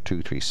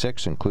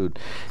 70236. Include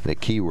the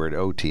keyword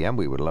OTM.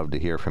 We would love to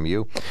hear from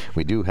you.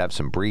 We do have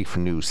some brief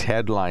news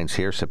headlines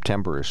here.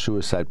 September is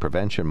Suicide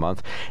Prevention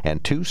Month,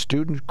 and two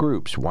student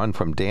groups, one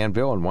from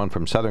Danville and one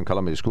from Southern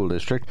Columbia School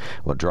District,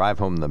 will drive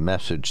home the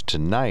message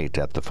tonight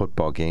at the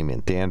football game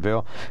in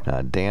Danville.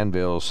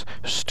 Danville's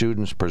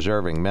Students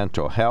Preserving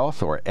Mental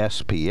Health, or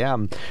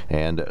SPM,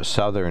 and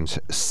Southern's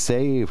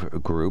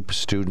SAVE group,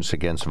 Students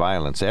Against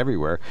Violence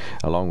Everywhere,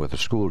 along with the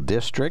school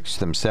districts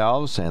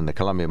themselves and the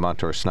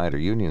Columbia-Montour-Snyder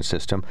Union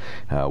System,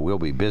 will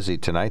be busy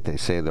tonight. They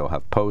say they'll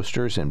have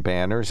posters and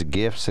banners,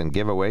 gifts and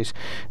giveaways.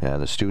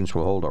 The students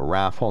will hold a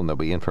raffle, and there'll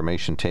be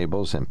information tables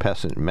and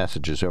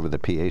messages over the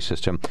PA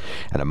system,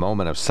 and a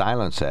moment of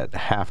silence at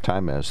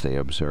halftime as they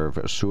observe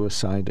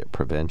Suicide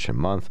Prevention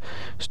Month.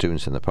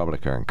 Students and the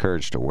public are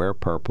encouraged to wear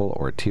purple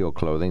or teal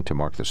clothing to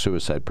mark the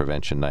Suicide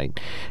Prevention Night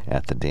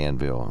at the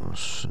Danville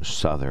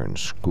Southern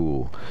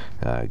School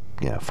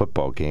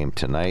football game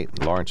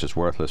tonight. Lawrence's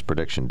worthless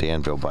prediction,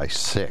 Danville by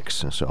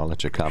 6. So I'll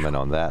let you comment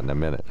on that in a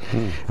minute.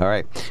 All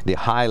right. The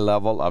high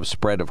level of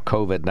spread of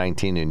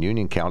COVID-19 in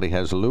Union County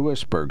has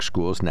Lewisburg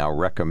schools now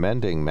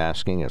recommending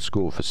masking at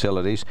school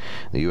facilities.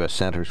 The U.S.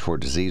 Centers for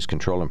Disease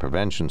Control and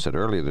Prevention said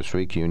earlier this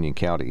week Union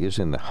County is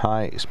in the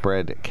high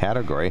spread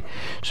category.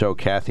 So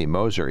Kathy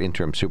Moser,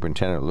 interim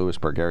superintendent of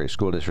Lewisburg Area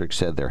School District,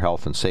 said their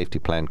health and safety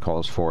plan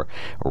calls for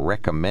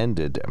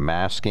recommended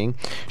masking.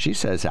 She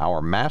says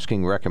our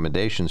masking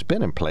recommendation's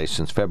been in place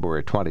since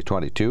February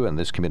 2022, and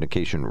this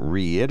communication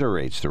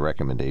reiterates the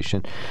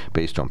recommendation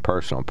based on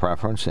personal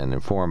preference and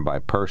informed by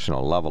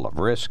personal level of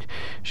risk.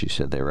 She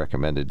said they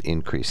recommended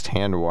increased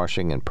hand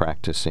washing and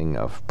practicing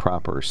of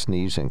proper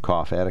sneeze and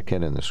cough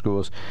etiquette in the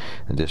schools.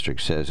 The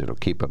district says it'll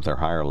keep up their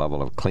higher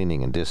level of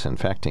cleaning and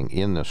disinfecting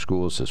in the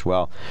schools as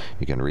well.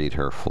 You can read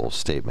her full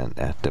statement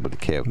at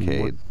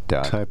WKOK. What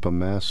type of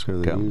masks are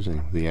they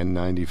using? The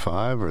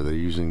N95, or are they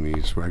using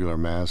these regular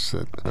masks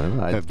that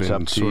have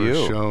been sort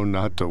of shown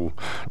not to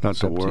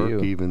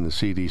work? Even the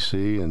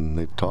CDC, and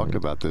they've talked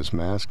about this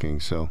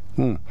masking. So,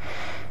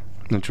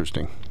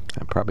 interesting.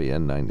 Probably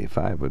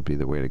N95 would be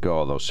the way to go,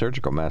 although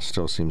surgical mask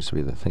still seems to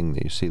be the thing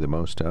that you see the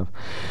most of.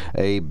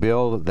 A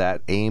bill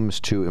that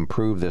aims to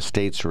improve the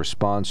state's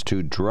response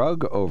to drug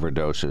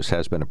overdoses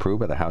has been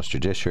approved by the House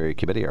Judiciary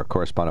Committee. Our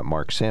correspondent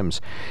Mark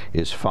Sims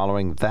is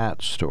following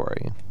that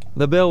story.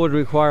 The bill would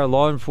require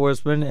law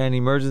enforcement and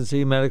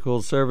emergency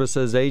medical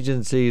services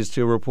agencies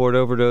to report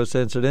overdose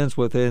incidents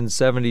within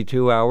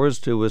 72 hours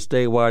to a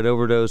statewide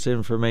overdose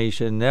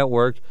information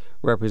network.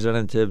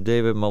 Representative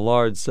David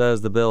Millard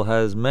says the bill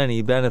has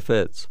many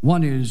benefits.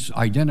 One is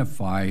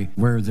identify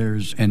where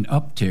there's an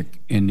uptick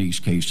in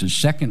these cases.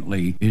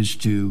 Secondly is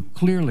to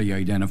clearly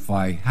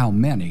identify how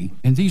many.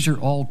 And these are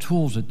all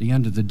tools at the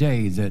end of the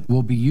day that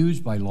will be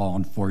used by law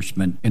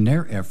enforcement in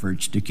their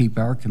efforts to keep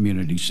our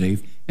community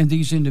safe and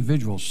these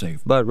individuals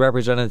safe. But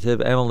Representative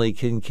Emily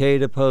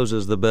Kincaid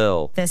opposes the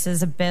bill. This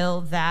is a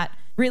bill that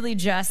really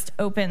just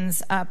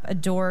opens up a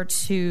door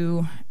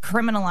to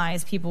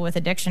criminalize people with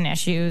addiction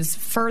issues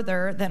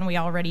further than we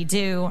already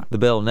do. The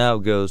bill now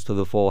goes to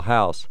the full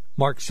House.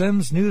 Mark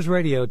Sims, News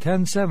Radio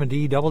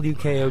 1070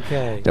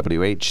 WKOK.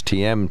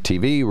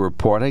 WHTM-TV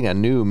reporting a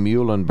new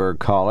Muhlenberg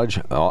College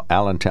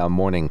Allentown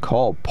Morning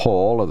Call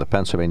poll of the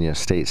Pennsylvania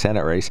State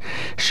Senate race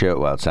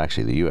it's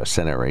actually the U.S.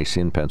 Senate race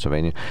in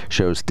Pennsylvania,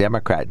 shows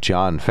Democrat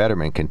John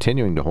Fetterman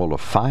continuing to hold a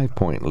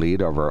 5-point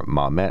lead over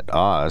Mehmet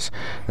Oz.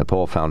 The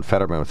poll found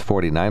Fetterman with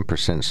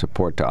 49%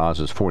 support to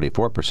Oz's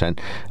 44%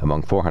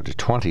 among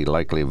 420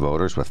 likely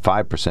voters, with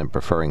 5%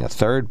 preferring a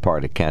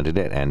third-party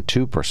candidate and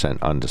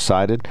 2%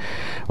 undecided.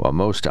 While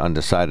most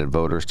undecided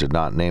voters did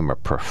not name a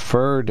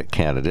preferred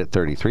candidate,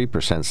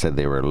 33% said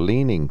they were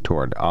leaning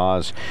toward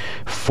Oz.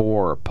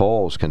 4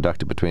 polls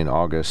conducted between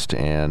August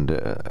and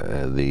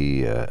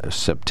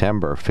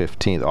September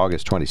 15th,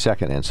 August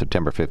 22nd and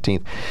September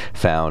 15th,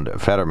 found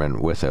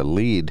Fetterman with a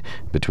lead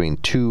between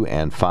 2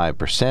 and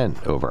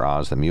 5% over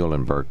Oz. The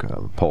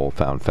Muhlenberg poll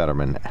found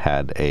Fetterman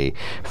had a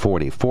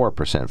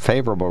 44%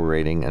 favorable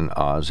rating and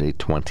Oz a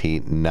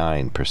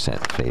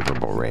 29%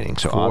 favorable rating.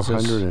 So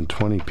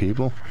 420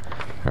 people?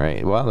 All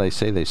right. Well, they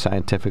say they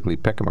scientifically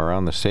pick them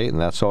around the state,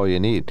 and that's all you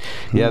need.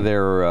 Yeah,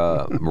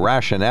 their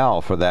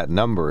rationale for that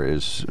number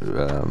is,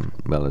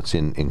 it's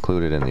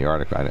included in the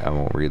article. I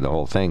won't read the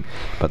whole thing,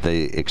 but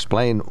they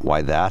explain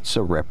why that's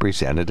a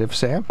representative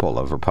sample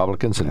of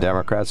Republicans and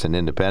Democrats and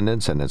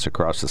independents, and it's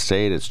across the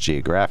state. It's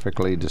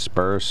geographically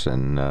dispersed,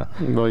 and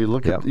well, you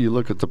look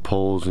at the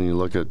polls, and you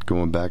look at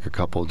going back a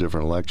couple of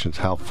different elections,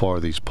 how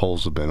far these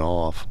polls have been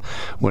off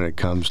when it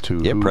comes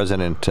to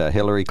President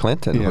Hillary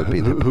Clinton would be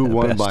who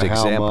won best by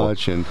example. How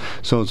much, and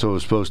so-and-so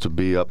was supposed to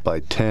be up by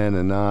 10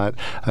 and not.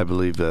 I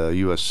believe the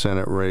U.S.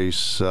 Senate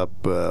race up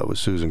with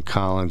Susan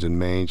Collins in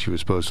Maine, she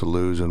was supposed to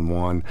lose and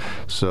won.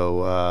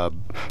 So,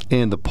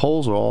 and the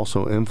polls are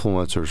also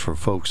influencers for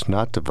folks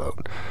not to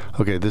vote.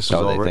 Okay, this is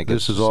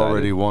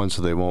already won,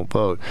 so they won't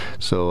vote.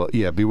 So,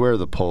 beware of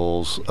the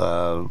polls.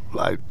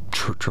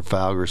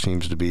 Trafalgar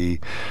seems to be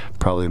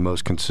probably the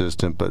most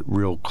consistent, but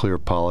Real Clear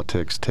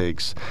Politics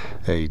takes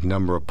a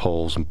number of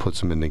polls and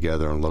puts them in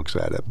together and looks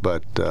at it.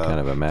 But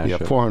kind of a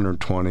mashup.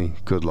 420.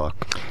 Good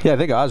luck. Yeah, I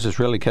think Oz is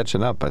really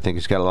catching up. I think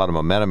he's got a lot of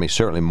momentum. He's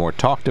certainly more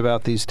talked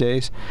about these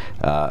days,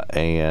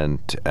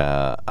 and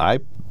I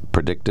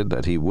predicted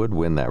that he would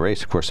win that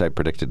race. Of course, I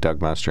predicted Doug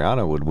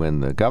Mastriano would win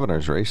the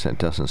governor's race. It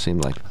doesn't seem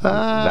like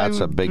that's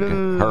a big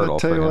hurdle. I'll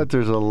tell you what,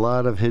 there's a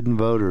lot of hidden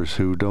voters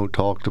who don't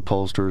talk to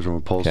pollsters, or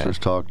when pollsters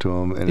talk to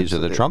them. And these are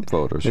the Trump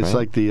voters, It's right?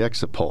 like the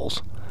exit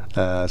polls.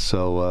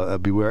 So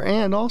beware.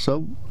 And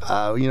also,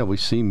 we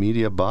see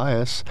media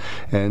bias.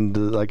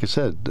 And like I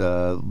said,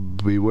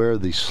 beware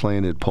the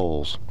slanted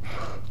polls.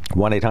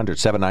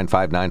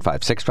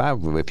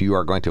 1-800-795-9565. If you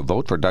are going to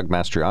vote for Doug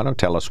Mastriano,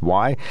 tell us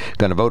why.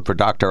 Going to vote for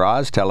Dr.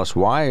 Oz, tell us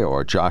why.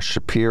 Or Josh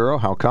Shapiro,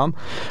 how come?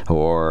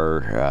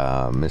 Or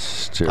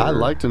Mr. I'd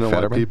like to know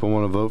Fetterman. why people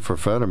want to vote for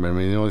Fetterman. I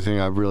mean, the only thing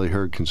I've really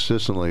heard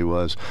consistently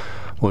was,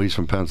 well, he's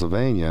from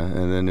Pennsylvania.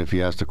 And then if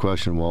you ask the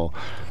question, well,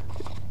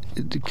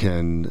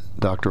 can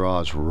Dr.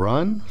 Oz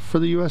run for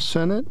the U.S.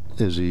 Senate?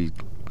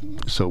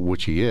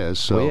 Which he is.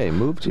 So he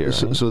moved here.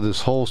 So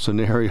this whole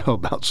scenario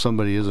about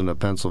somebody isn't a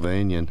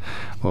Pennsylvanian,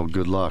 well,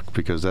 good luck,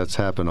 because that's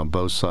happened on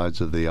both sides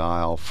of the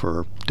aisle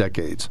for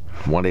decades.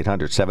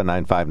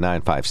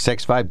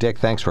 1-800-795-9565. Dick,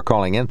 thanks for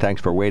calling in.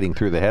 Thanks for wading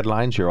through the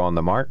headlines. You're on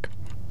the mark.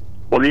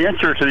 Well, the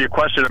answer to your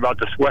question about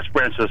the west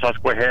branch of the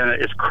Susquehanna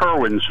is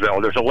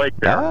Kerwinsville. There's a lake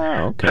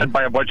there, fed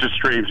by a bunch of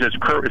streams. It's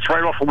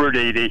right off of Route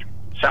 80,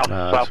 south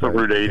of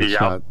Route 80,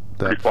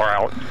 pretty far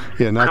out.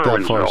 Yeah, not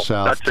that far Kerwinsville.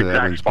 south That's to the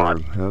exact spot.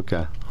 Evansburg.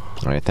 Okay.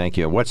 All right, thank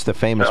you. What's the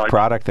famous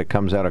product that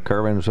comes out of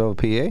Kerwinsville,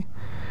 PA?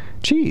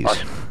 Cheese.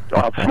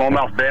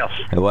 Smallmouth bass.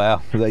 Well,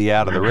 out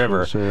of the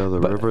river. The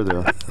river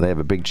there. They have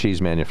a big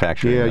cheese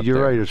manufacturing. Yeah, up you're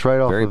there. right. It's right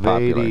off Very of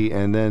popular. 80,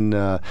 and then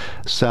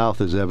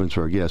south is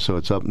Evansburg. Yeah, so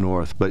it's up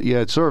north. But yeah,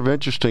 it's sort of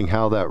interesting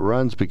how that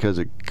runs, because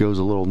it goes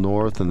a little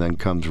north and then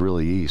comes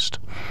really east.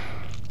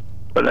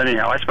 But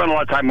anyhow, I spend a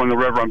lot of time on the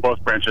river on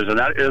both branches, and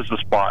that is the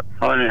spot.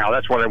 Anyhow,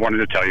 that's what I wanted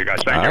to tell you guys.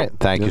 Thank you. All right,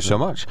 thank you so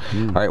much.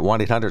 All right,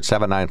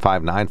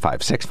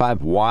 1-800-795-9565.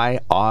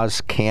 Why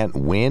Oz can't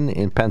win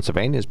in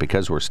Pennsylvania is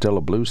because we're still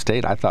a blue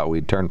state. I thought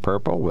we'd turn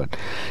purple, but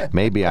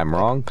maybe I'm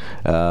wrong.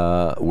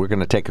 We're going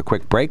to take a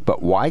quick break,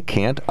 but why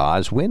can't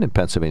Oz win in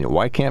Pennsylvania?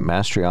 Why can't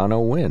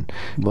Mastriano win?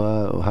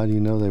 Well, how do you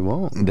know they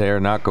won't? They're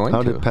not going to.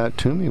 How did Pat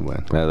Toomey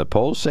win? The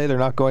polls say they're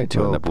not going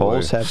to, and the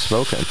polls have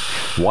spoken.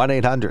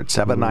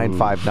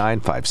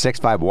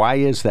 1-800-795-9565. Why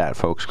is that,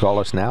 folks? Call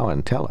us now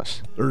and tell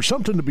us. There's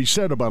something to be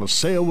said about a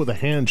sale with a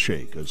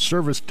handshake, a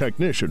service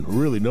technician who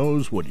really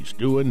knows what he's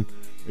doing.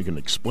 They can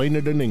explain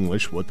it in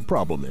English what the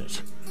problem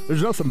is.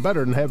 There's nothing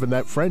better than having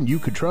that friend you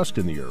could trust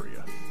in the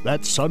area.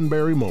 That's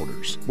Sunbury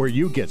Motors, where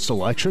you get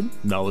selection,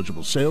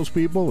 knowledgeable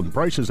salespeople, and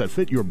prices that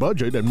fit your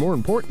budget, and more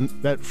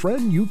important, that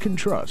friend you can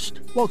trust.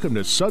 Welcome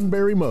to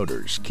Sunbury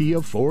Motors,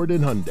 Kia, Ford,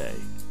 and Hyundai.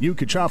 You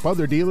could shop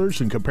other dealers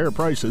and compare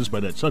prices,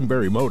 but at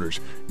Sunbury Motors,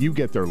 you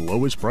get their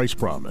lowest price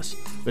promise.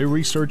 They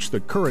research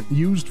the current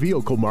used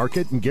vehicle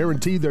market and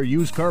guarantee their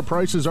used car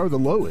prices are the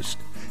lowest.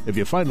 If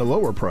you find a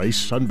lower price,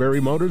 Sunbury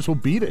Motors will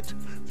beat it.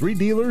 3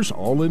 dealers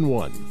all in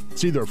one.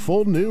 See their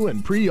full new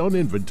and pre-owned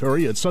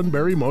inventory at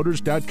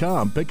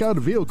sunburymotors.com. Pick out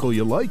a vehicle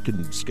you like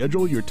and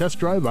schedule your test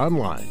drive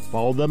online.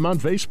 Follow them on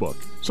Facebook.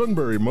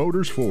 Sunbury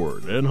Motors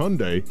Ford and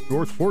Hyundai,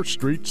 North 4th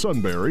Street,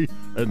 Sunbury,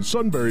 and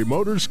Sunbury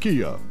Motors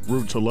Kia,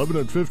 routes 11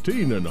 and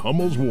 15 in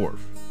Hummel's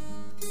Wharf.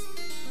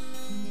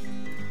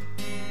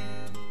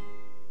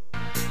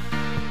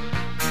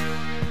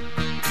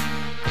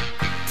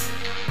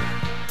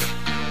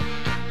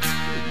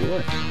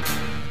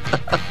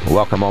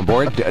 Welcome on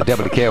board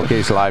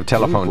WKOK's live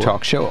telephone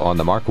talk show on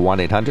the mark,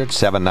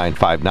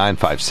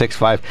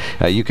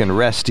 1-800-795-9565. You can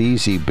rest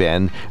easy,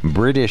 Ben.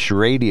 British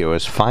radio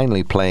is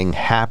finally playing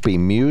happy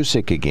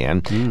music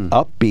again.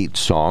 Upbeat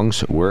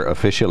songs were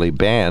officially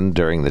banned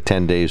during the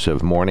 10 days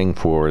of mourning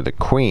for the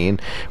Queen,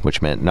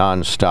 which meant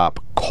non-stop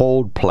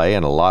Coldplay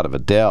and a lot of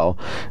Adele.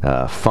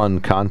 Fun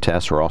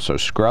contests were also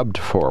scrubbed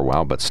for a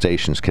while, but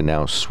stations can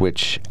now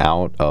switch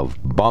out of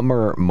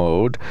bummer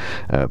mode,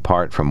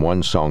 apart from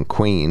one song,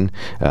 Queen.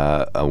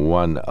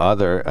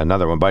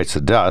 Another one, Bites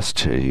the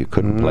Dust. You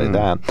couldn't play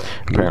that.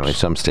 Apparently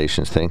some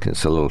stations think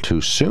it's a little too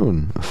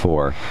soon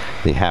for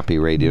the happy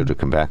radio to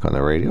come back on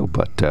the radio,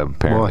 but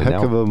apparently well, a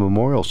heck of a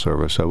memorial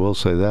service, I will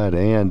say that.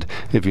 And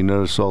if you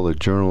notice, all the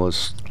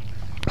journalists,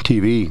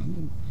 TV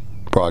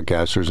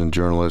broadcasters and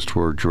journalists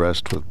were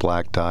dressed with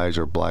black ties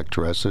or black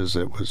dresses.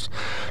 It was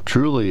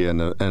truly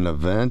an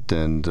event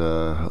and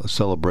a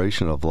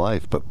celebration of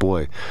life. But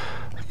boy,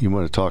 you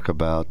want to talk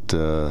about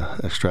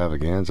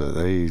extravaganza.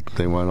 They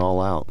went all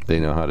out.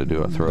 They know how to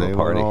do a throw party. They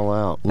went all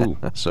out,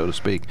 so to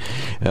speak.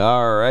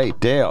 All right,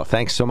 Dale,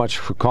 thanks so much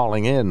for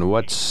calling in.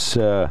 What's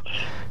the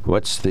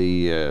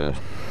word?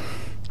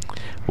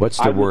 I want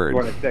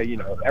to say,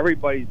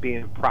 everybody's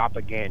being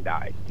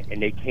propagandized, and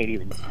they can't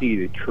even see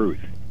the truth.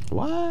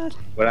 What?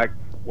 What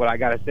I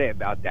got to say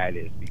about that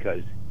is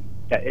because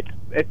it's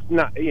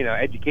not,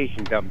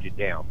 education dumbs you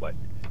down, but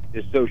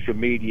the social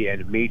media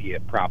and the media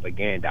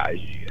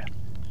propagandizes you.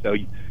 So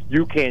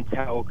you can't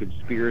tell a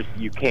conspiracy,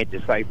 you can't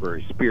decipher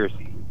a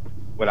conspiracy.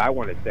 What I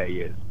want to say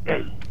is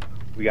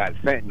we got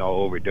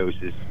fentanyl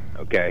overdoses,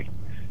 okay,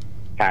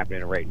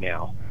 happening right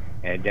now.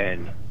 And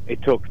then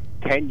it took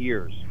 10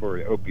 years for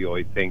the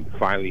opioid thing to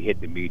finally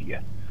hit the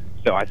media.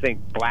 So I think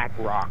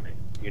BlackRock,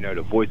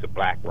 the voice of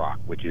BlackRock,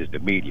 which is the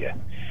media,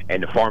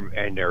 and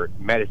and their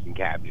medicine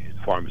cabinet is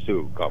the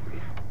pharmaceutical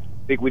companies. I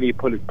think we need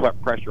to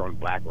put pressure on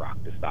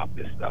BlackRock to stop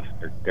this stuff.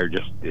 They're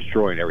just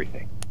destroying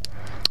everything.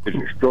 They're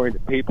destroying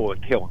the people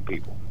and killing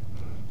people.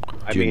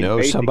 Do you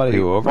know somebody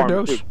who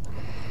overdosed?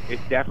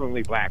 It's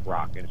definitely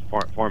BlackRock, and it's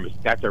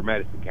that's their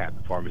medicine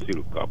cabinet,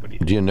 pharmaceutical companies.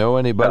 Do you know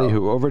anybody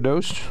who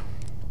overdosed?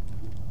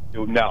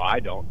 No,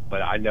 I don't.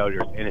 But I know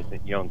there's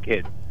innocent young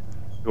kids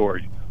who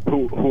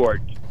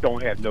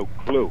don't have no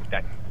clue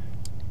that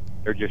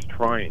they're just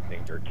trying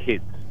things. They're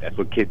kids. That's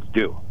what kids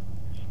do,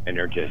 and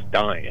they're just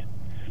dying.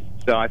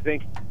 So I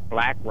think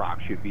BlackRock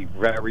should be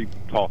very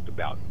talked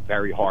about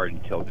very hard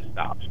until this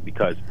stops,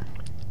 because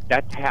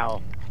that's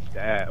how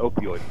the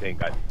opioid thing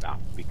got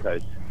stopped.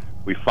 Because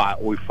we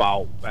filed.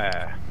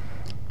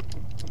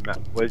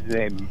 What's his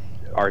name?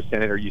 Our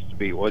senator used to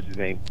be. What's his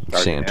name?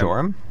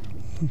 Santorum.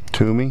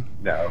 Toomey.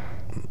 No.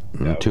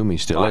 Toomey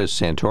still is.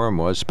 Santorum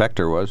was.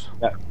 Specter was.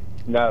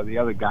 No, the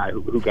other guy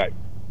who got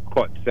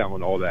caught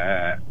selling all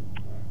the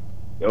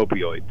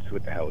opioids.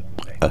 What the hell is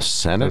his name? A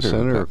senator? A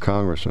senator or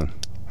congressman?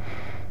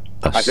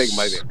 I think it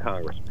might be a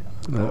congressman.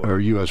 Or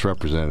U.S.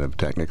 representative,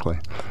 technically.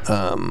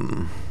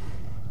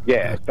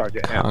 Yeah, it starts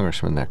at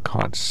congressman that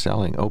caught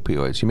selling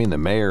opioids. You mean the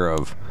mayor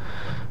of...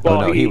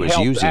 Well, he was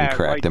using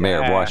crack. The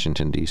mayor of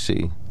Washington,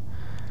 D.C.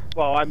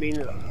 Well, I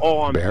mean,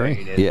 all I'm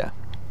saying is... Yeah.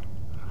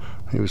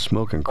 He was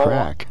smoking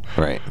crack.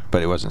 Right,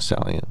 but he wasn't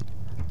selling it.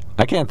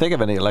 I can't think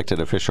of any elected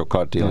official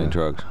caught dealing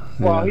drugs.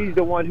 Well, he's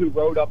the one who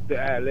wrote up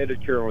the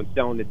literature on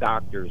selling the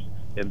doctors.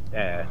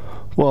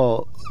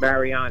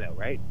 Mariano,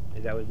 right?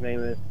 Is that what his name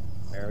is?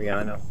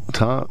 Mariano?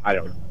 Tom? I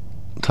don't know.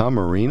 Tom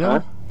Marino?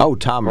 Huh? Oh,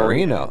 Tom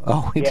Marino.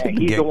 Oh, he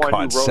didn't get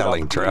caught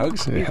selling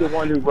drugs. He's the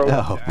one who wrote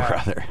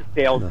brother. the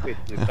sales pitch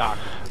to the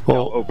doctors to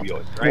sell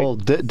opioids, right? Well,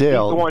 Dale.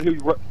 He's the one who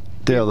wrote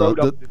the up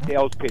the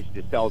sales pitch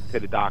to sell to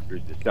the doctors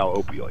to sell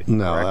opioids.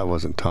 No, correct? that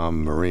wasn't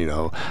Tom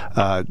Marino.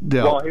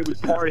 Dale. Well, it was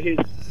part of his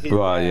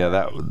well,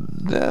 yeah,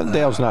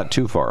 Dale's not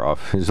too far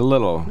off. He's a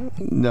little.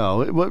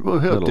 No,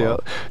 Dale.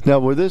 Now,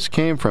 where this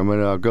came from,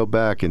 and I'll go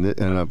back and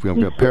I'm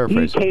going to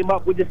paraphrase. He came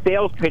up with the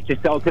sales pitch to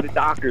sell to the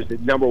doctors at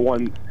number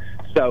one.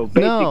 So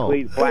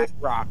basically,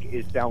 BlackRock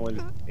is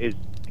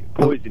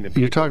poisoning.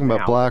 You're talking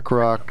about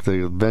BlackRock,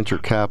 the venture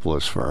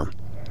capitalist firm.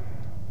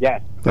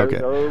 Yes.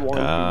 Okay.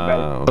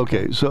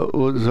 Okay.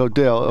 So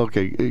Dale.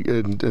 Okay,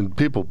 and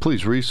people,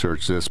 please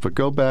research this, but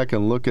go back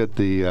and look at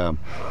the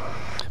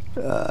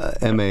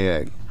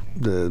MAA,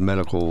 the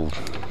Medical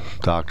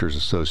Doctors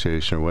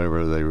Association, or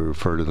whatever they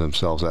refer to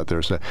themselves out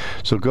there. So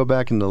go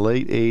back in the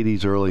late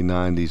 '80s, early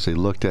 '90s. They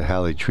looked at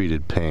how they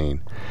treated pain.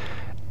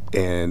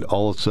 And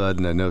all of a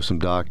sudden, I know some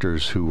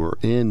doctors who were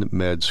in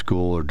med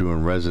school or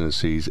doing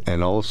residencies,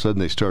 and all of a sudden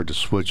they started to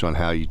switch on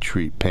how you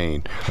treat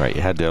pain. Right,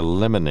 you had to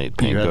eliminate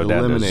pain, go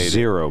down to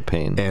zero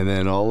pain. And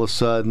then all of a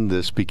sudden,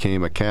 this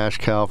became a cash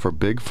cow for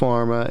Big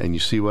Pharma, and you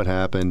see what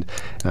happened.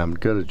 And I'm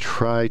going to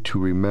try to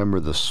remember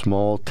the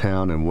small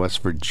town in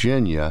West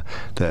Virginia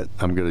that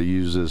I'm going to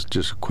use as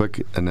just a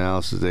quick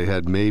analysis. They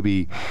had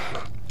maybe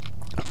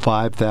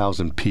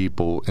 5,000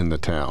 people in the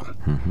town.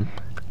 Mm-hmm.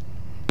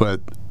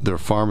 But their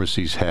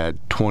pharmacies had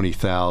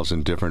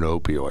 20,000 different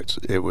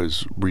opioids. It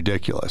was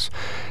ridiculous.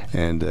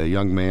 And a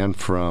young man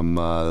from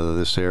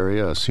this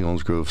area,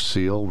 Selinsgrove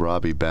SEAL,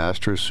 Robbie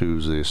Bastress,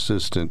 who's the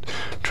assistant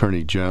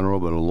attorney general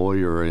but a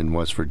lawyer in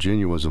West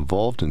Virginia, was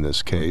involved in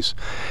this case.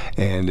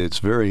 And it's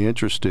very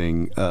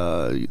interesting.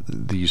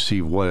 You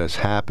see what has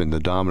happened. The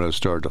dominoes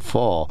started to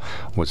fall.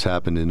 What's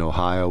happened in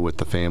Ohio with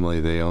the family.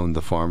 They owned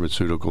the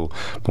pharmaceutical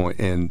point.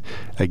 And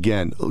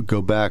again,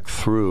 go back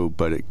through,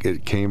 but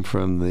it came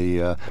from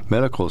the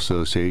Medical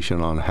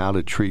Association on how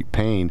to treat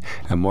pain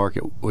and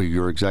market. Well,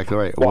 you're exactly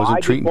right. It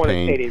wasn't treating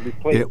pain.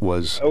 It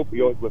was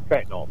opioids with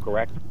fentanyl,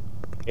 correct?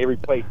 They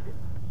replaced it.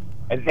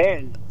 And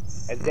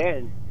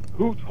then,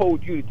 who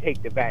told you to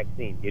take the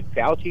vaccine? Did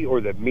Fauci or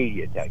the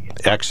media tell you?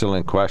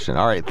 Excellent question.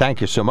 All right,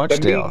 thank you so much,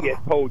 Dale. The media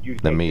told you to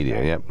take the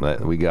media, yep,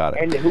 we got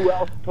it. And who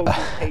else told you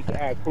to take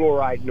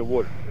fluoride in the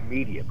water? The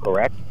media,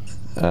 correct?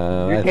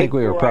 I think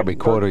we were probably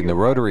quoting the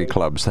Rotary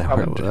clubs.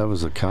 That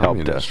was a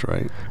communist,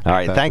 right? All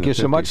right, thank you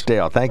so much,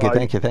 Dale. Thank you.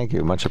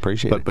 Much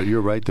appreciated. But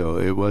you're right, though.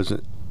 It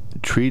wasn't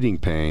treating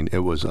pain, it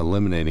was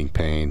eliminating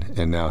pain,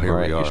 and now here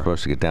we are. You're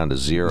supposed to get down to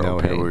zero now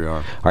pain. Here we are.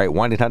 All right,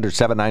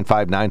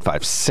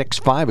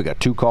 1-800-795-9565. We got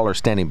 2 callers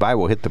standing by.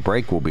 We'll hit the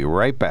break. We'll be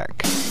right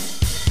back.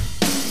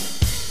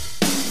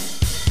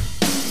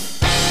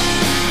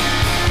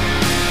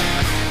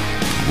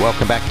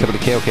 Welcome back to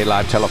WKOK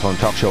Live Telephone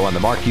Talk Show on the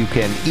Mark. You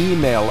can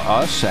email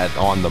us at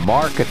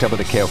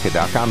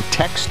onthemark@WKOK.com.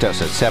 Text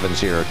us at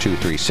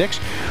 70236.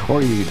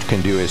 Or you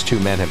can do as 2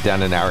 men have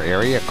done in our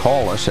area.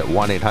 Call us at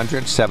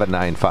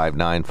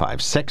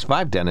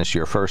 1-800-795-9565. Dennis,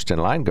 you're first in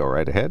line. Go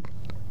right ahead.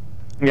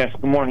 Yes,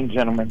 good morning,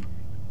 gentlemen.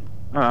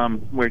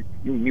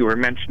 You were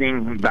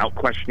mentioning about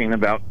questioning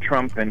about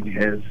Trump and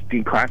his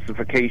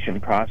declassification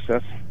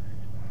process.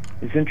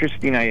 It's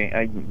interesting.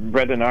 I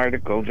read an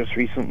article just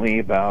recently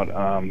about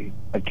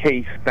a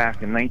case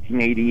back in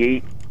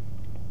 1988.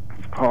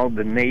 It's called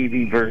the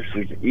Navy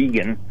versus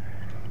Egan.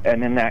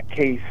 And in that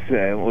case,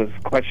 it was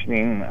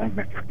questioning, I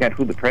forget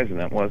who the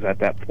president was at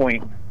that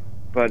point,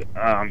 but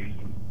I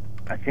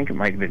think it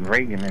might have been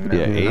Reagan.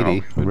 Yeah,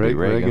 80.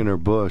 Reagan or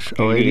Bush.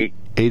 88.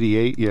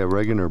 88, yeah,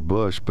 Reagan or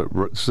Bush,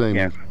 but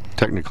same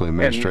technically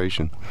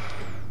administration.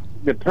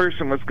 The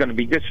person was going to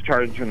be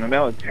discharged from the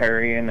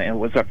military, and it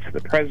was up to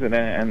the president,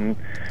 and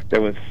there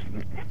was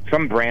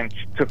some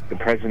branch took the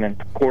president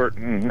to court,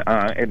 and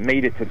it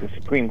made it to the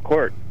Supreme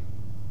Court.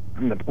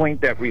 And the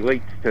point that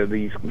relates to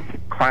these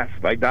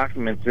classified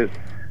documents is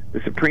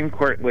the Supreme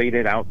Court laid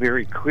it out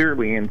very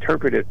clearly,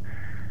 interpreted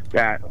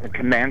that the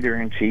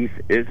commander-in-chief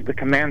is the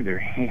commander.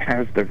 He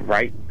has the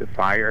right to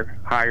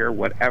hire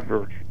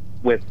whatever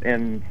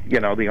within,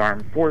 the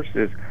armed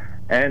forces.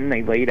 And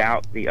they laid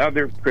out the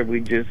other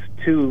privileges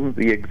to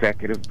the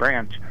executive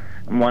branch.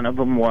 And one of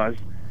them was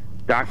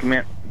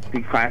document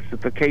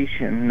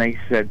declassification. They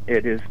said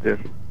it is the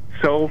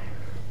sole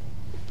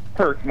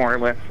perk, more or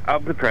less,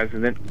 of the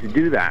president to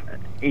do that,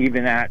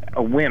 even at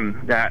a whim,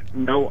 that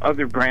no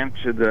other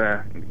branch of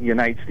the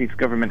United States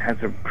government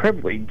has a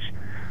privilege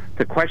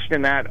to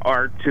question that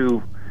or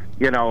to,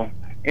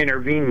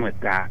 intervene with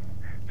that.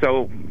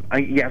 So,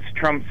 yes,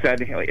 Trump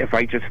said, if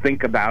I just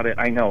think about it,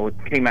 I know it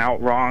came out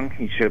wrong.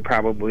 He should have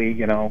probably,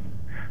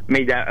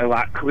 made that a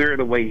lot clearer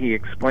the way he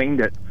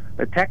explained it.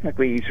 But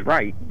technically, he's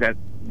right that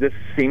this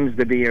seems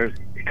to be a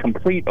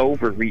complete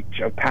overreach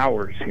of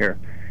powers here.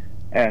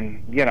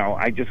 And,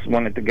 I just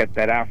wanted to get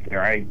that out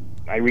there. I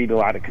read a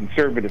lot of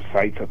conservative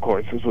sites, of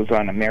course. This was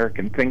on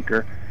American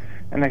Thinker.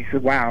 And I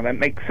said, wow, that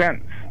makes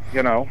sense,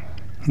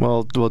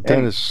 Well,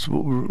 Dennis,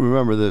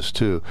 remember this,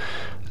 too.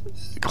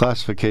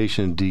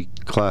 classification,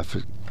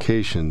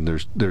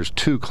 declassification. There's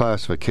two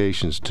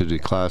classifications to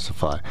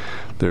declassify.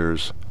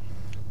 There's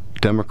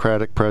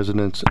Democratic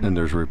presidents and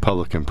there's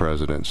Republican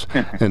presidents,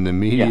 and the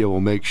media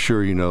will make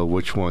sure you know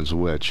which one's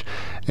which.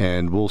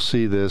 And we'll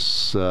see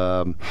this.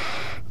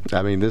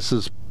 This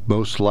is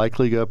most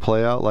likely going to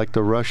play out like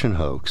the Russian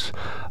hoax.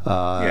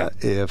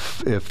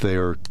 If they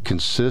are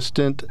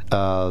consistent,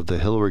 the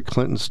Hillary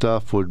Clinton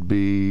stuff would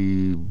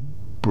be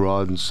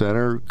broad and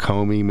center.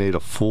 Comey made a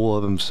fool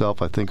of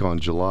himself, I think, on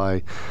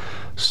July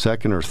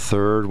 2nd or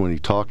 3rd when he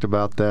talked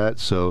about that.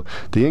 So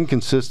the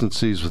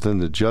inconsistencies within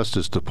the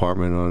Justice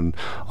Department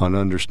on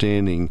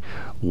understanding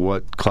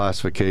what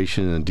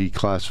classification and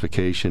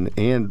declassification,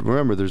 and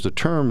remember, there's a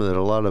term that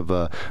a lot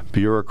of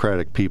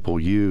bureaucratic people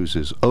use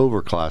is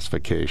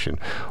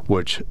overclassification,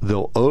 which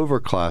they'll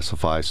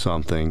overclassify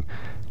something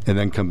and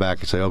then come back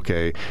and say,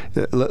 okay,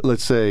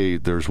 let's say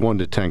there's 1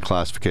 to 10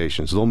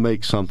 classifications. They'll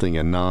make something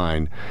a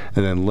 9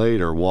 and then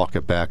later walk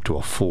it back to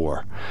a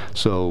 4.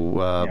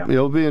 So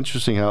it'll be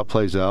interesting how it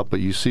plays out, but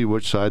you see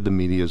which side the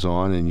media is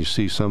on, and you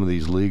see some of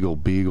these legal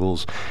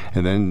beagles,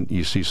 and then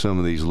you see some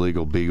of these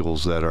legal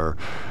beagles that are,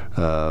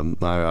 I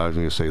was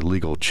going to say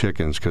legal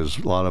chickens, because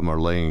a lot of them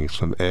are laying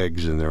some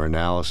eggs in their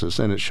analysis,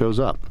 and it shows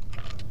up.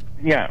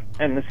 Yeah,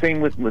 and the same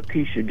with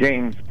Letitia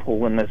James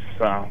pulling this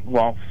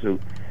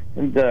lawsuit.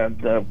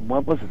 The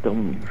what was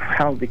it?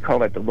 How do they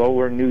call it? The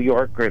Lower New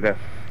York or the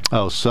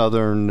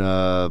Southern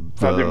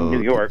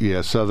New York?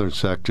 Yeah, Southern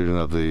section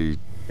of the.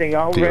 They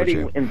already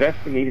DOJ.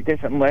 Investigated this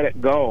and let it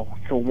go.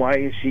 So why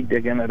is she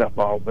digging it up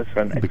all of a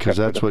sudden? Because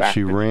that's what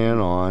she ran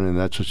on, and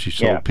that's what she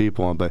sold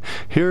people on. But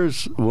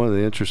here's one of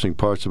the interesting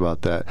parts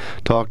about that.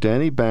 Talk to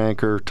any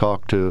banker,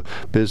 talk to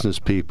business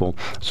people.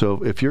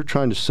 So if you're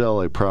trying to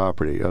sell a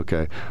property,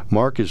 okay,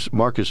 Mark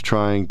is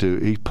trying to,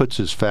 he puts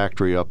his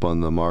factory up on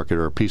the market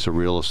or a piece of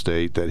real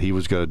estate that he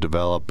was going to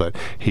develop, but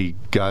he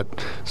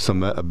got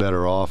a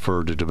better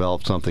offer to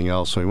develop something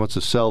else. So he wants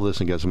to sell this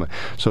and get some.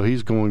 So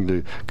he's going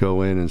to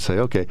go in and say,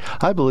 okay,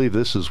 I believe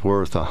this is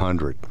worth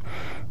 100.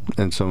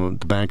 And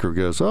the banker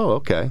goes, oh,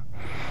 okay.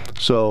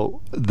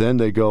 So then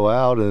they go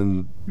out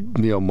and,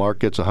 Mark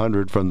gets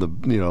 100 from the,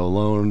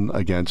 loan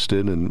against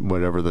it and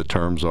whatever the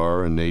terms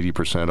are and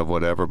 80% of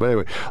whatever. But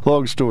anyway,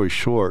 long story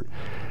short,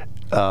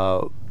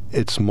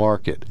 it's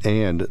market,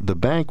 and the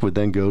bank would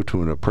then go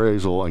to an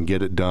appraisal and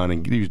get it done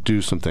and do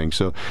some things.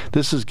 So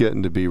this is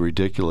getting to be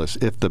ridiculous.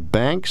 If the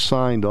bank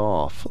signed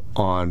off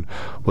on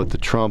what the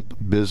Trump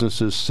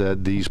businesses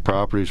said these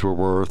properties were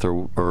worth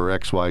or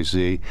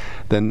XYZ,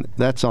 then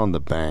that's on the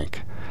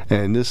bank.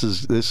 And this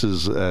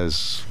is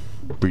as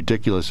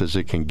ridiculous as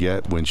it can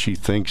get when she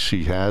thinks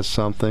she has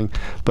something.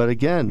 But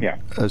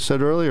again, I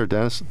said earlier,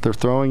 Dennis, they're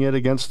throwing it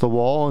against the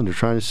wall and they're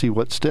trying to see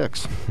what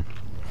sticks.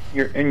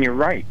 You're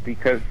right,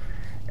 because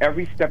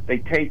every step they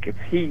take,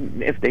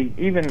 if they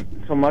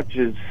even so much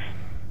as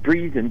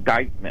breathe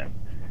indictment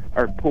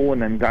or pull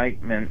an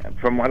indictment,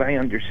 from what I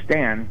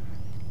understand,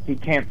 he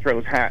can't throw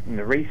his hat in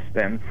the race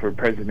then for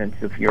presidents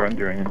if you're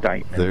under an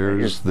indictment.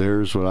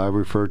 There's what I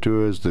refer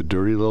to as the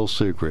dirty little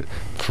secret.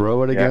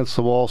 Throw it against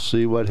the wall,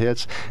 see what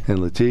hits. And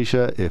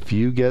Letitia, if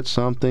you get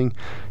something,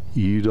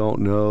 you don't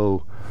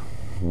know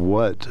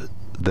what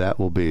that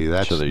will be.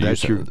 That's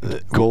your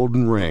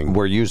golden ring.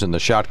 We're using the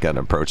shotgun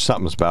approach.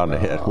 Something's bound to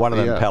hit. One of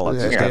them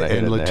pellets is going to hit.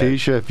 And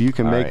Letitia, if you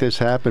can make this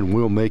happen,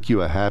 we'll make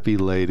you a happy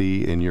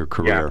lady in your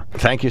career.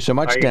 Thank you so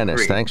much,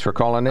 Dennis. Thanks for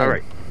calling in. All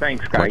right.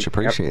 Thanks, guys. Much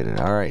appreciated.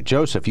 All right.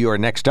 Joseph, you are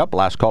next up.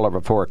 Last caller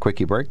before a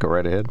quickie break. Go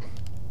right ahead.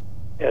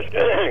 Yes.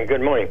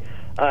 Good morning.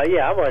 I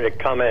wanted to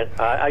comment.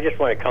 I just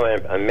want to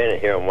comment a minute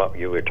here on what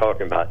you were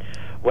talking about.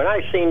 When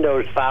I seen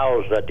those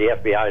files that the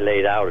FBI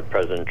laid out at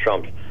President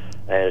Trump's,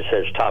 and it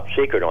says top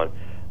secret on,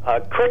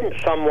 couldn't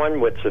someone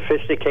with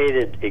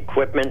sophisticated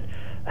equipment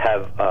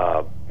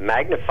have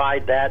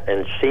magnified that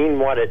and seen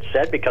what it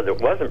said, because it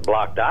wasn't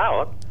blocked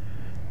out?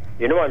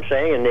 You know what I'm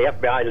saying? And the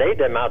FBI laid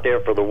them out there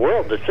for the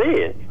world to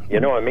see. You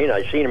know what I mean?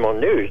 I seen them on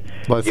news.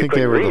 Well, I think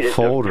they were the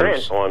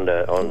folders. On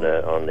the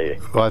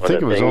well, I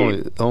think it was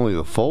only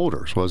the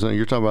folders, wasn't it?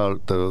 You're talking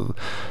about the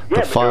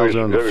files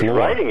on the floor. There was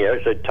writing here.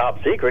 It said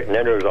top secret, and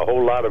then there was a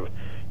whole lot of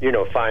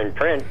fine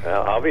print.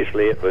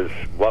 Obviously, it was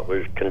what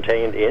was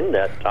contained in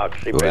that top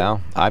secret.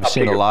 Well, I've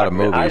seen a lot of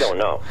movies. I don't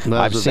know.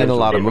 I've seen a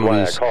lot of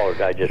movies.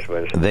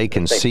 They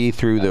can see see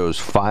through those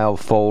file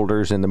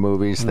folders in the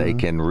movies. Mm-hmm. They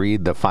can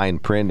read the fine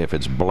print. If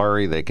it's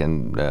blurry, they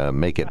can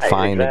make it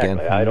fine again.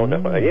 I don't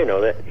know.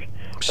 That.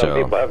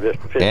 So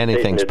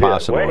anything's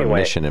possible in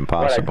Mission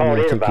Impossible. I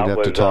think you'd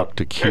have to talk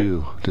to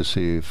Q to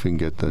see if you can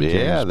get the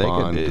James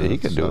Bond. He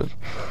could do it.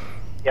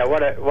 Yeah,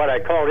 what I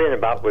called in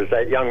about was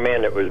that young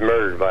man that was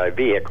murdered by a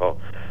vehicle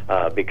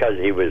because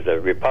he was a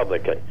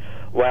Republican.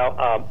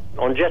 Well,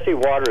 on Jesse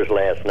Waters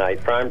last night,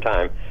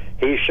 primetime,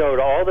 he showed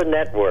all the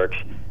networks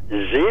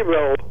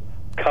zero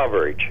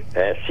coverage,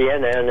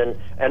 CNN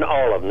and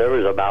all of them. There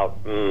was about,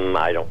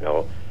 I don't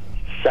know,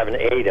 7,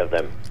 8 of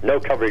them. No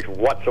coverage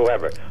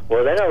whatsoever.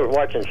 Well, then I was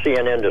watching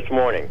CNN this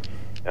morning.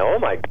 And, oh,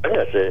 my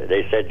goodness,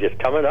 they said just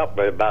coming up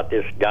about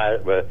this guy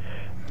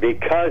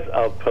because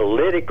of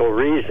political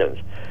reasons.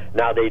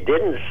 Now, they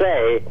didn't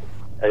say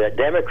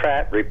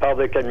Democrat,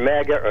 Republican,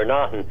 MAGA, or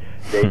nothing.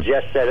 They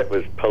just said it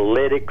was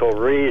political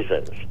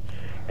reasons.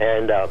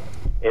 And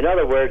in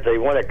other words, they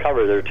want to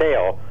cover their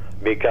tail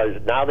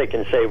because now they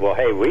can say, well,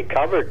 hey, we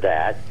covered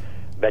that,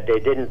 but they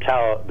didn't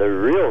tell the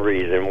real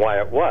reason why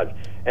it was.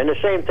 And the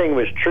same thing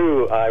was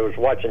true. I was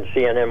watching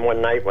CNN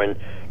one night when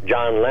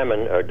Don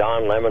Lemon,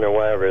 or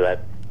whatever,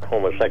 that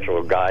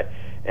homosexual guy,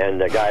 and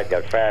the guy that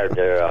got fired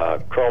there,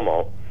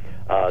 Cuomo,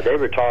 they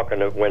were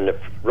talking when the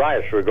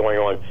riots were going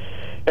on.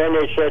 And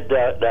they said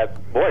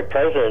that, boy,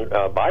 President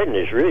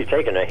Biden is really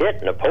taking a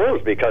hit in the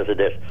polls because of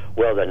this.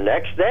 Well, the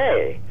next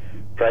day,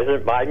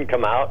 President Biden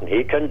come out and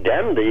he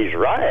condemned these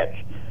riots,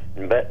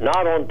 but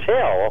not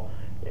until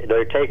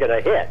they're taking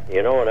a hit.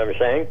 You know what I'm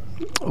saying?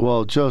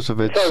 Well, Joseph,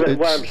 what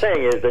I'm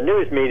saying is the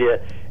news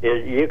media,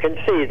 you can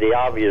see the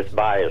obvious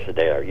bias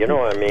there. You know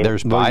what I mean?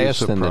 There's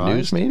bias in the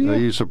news media? Are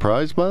you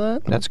surprised by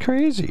that? That's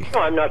crazy.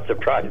 No, I'm not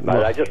surprised by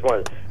it. I just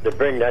wanted to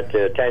bring that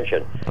to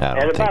attention.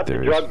 And about the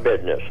drug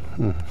business.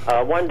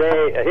 One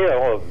day, here,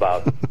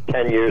 about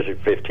 10 years or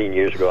 15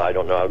 years ago, I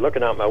don't know, I was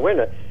looking out my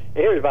window, and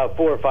here's about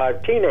 4 or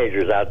 5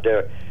 teenagers out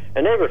there,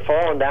 and they were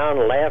falling down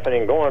and laughing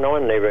and going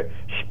on, and they were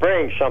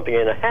spraying something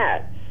in a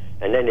hat.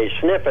 And then they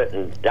sniff it,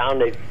 and down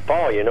they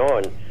fall, you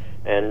know.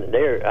 And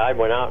I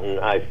went out, and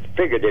I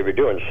figured they were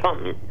doing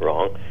something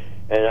wrong.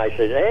 And I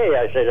said, hey,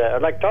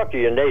 I'd like to talk to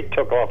you. And they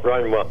took off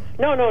running. Well,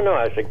 no.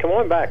 I said, come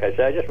on back. I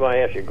said, I just want to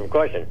ask you a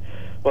question.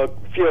 Well, a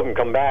few of them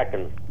come back,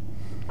 and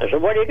I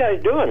said, what are you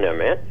guys doing there,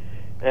 man?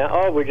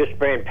 And, we're just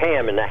spraying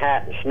Pam in the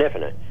hat and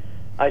sniffing it.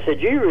 I said,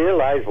 do you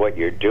realize what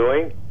you're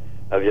doing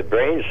of your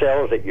brain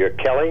cells that you're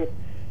killing?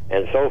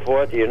 And so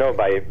forth, you know,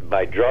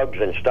 by drugs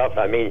and stuff.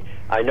 I mean,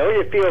 I know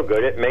you feel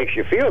good. It makes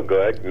you feel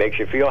good, makes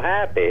you feel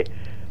happy.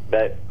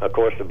 But, of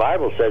course, the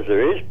Bible says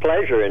there is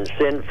pleasure in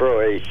sin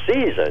for a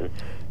season,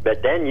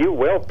 but then you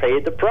will pay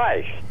the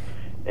price.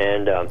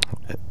 And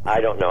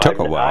I don't know.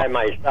 I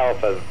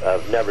myself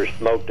have never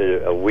smoked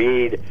a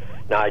weed.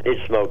 Now, I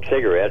did smoke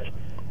cigarettes,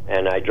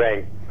 and I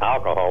drank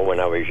alcohol when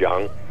I was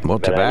young. Well,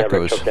 but I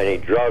never took any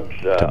drugs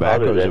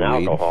other than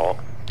alcohol.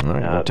 All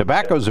right. Well,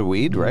 tobacco's a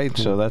weed, right?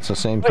 So that's the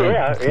same thing.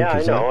 Yeah,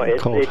 I know.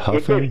 It's called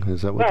huffing?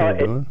 Is that what they're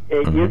doing?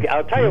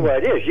 I'll tell you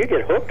what it is. You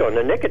get hooked on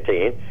the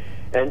nicotine,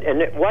 and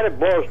what it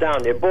boils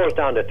down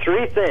to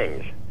 3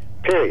 things,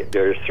 period.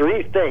 There's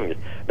 3 things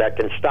that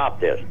can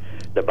stop this.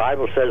 The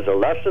Bible says the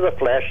lust of the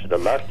flesh, the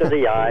lust of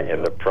the eye,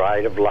 and the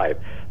pride of life.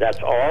 That's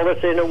all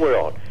that's in the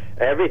world.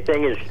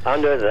 Everything is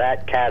under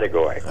that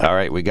category. All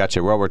right, we got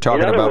you. Well, we're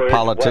talking about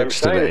politics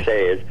today. What I'm trying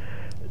today. to say is,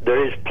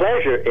 there is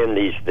pleasure in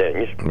these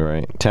things.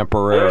 Right,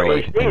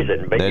 temporarily. Early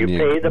season, but you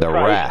pay the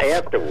price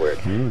afterward.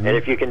 Mm-hmm. And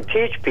if you can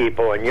teach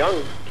people and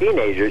young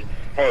teenagers,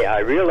 hey, I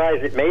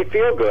realize it may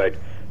feel good,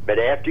 but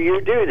after you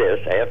do this,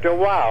 after a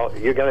while,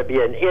 you're going to be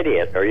an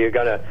idiot or you're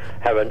going to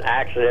have an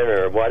accident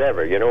or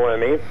whatever. You know what I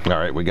mean? All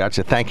right, we got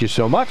you. Thank you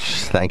so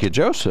much. Thank you,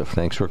 Joseph.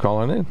 Thanks for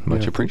calling in.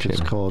 Much appreciated.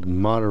 It's called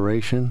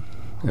moderation.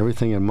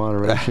 Everything in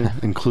moderation,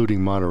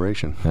 including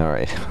moderation. All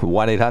right.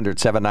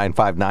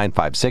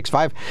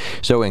 1-800-795-9565.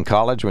 So in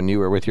college, when you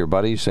were with your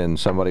buddies and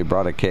somebody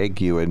brought a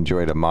keg, you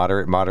enjoyed a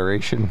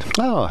moderation?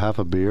 Oh, half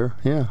a beer.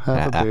 Yeah,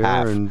 half a beer.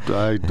 And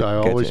I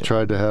always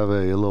tried to have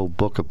a little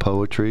book of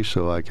poetry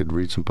so I could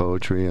read some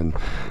poetry and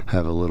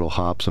have a little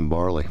hops and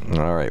barley.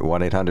 All right.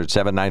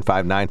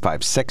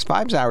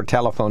 1-800-795-9565 is our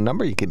telephone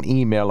number. You can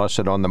email us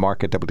at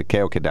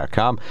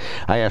onthemark@wkok.com.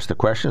 I asked the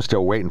question,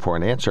 still waiting for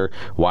an answer.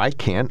 Why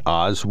can't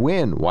Oz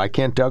win? Why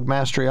can't Doug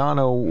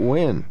Mastriano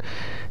win?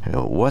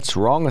 What's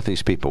wrong with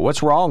these people?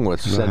 What's wrong with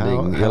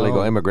sending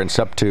illegal immigrants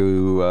up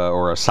to,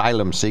 or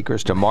asylum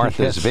seekers to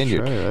Martha's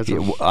Vineyard?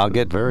 I'll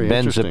get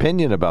Ben's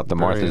opinion about the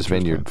Martha's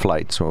Vineyard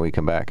flights when we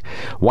come back.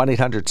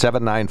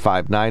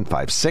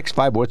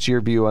 1-800-795-9565. What's your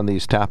view on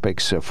these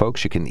topics?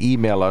 Folks, you can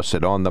email us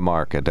at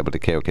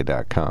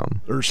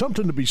onthemark@wkok.com. There's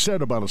something to be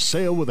said about a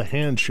sale with a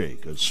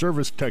handshake. A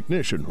service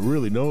technician who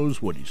really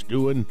knows what he's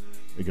doing.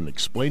 They can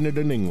explain it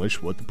in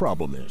English what the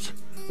problem is.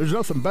 There's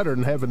nothing better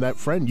than having that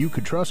friend you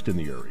could trust in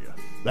the area.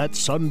 That's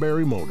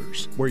Sunbury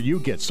Motors, where you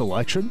get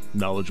selection,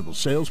 knowledgeable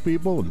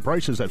salespeople, and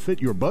prices that fit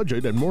your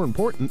budget, and more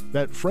important,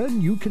 that friend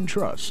you can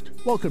trust.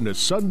 Welcome to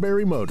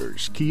Sunbury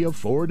Motors, Kia,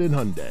 Ford, and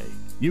Hyundai.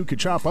 You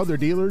could shop other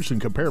dealers and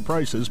compare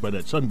prices, but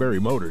at Sunbury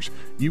Motors,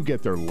 you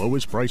get their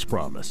lowest price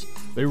promise.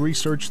 They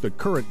research the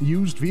current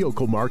used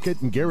vehicle market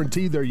and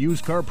guarantee their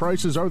used car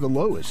prices are the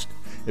lowest.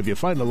 If you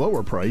find a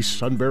lower price,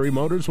 Sunbury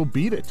Motors will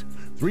beat it.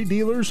 3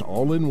 dealers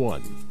all in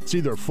one. See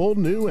their full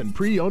new and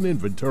pre-owned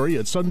inventory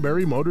at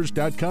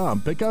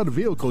sunburymotors.com. Pick out a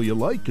vehicle you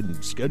like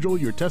and schedule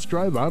your test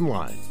drive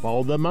online.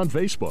 Follow them on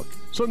Facebook.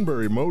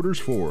 Sunbury Motors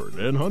Ford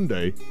and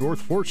Hyundai,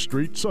 North 4th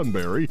Street,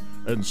 Sunbury,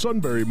 and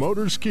Sunbury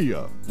Motors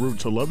Kia,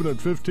 routes 11 and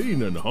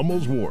 15 in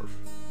Hummel's Wharf.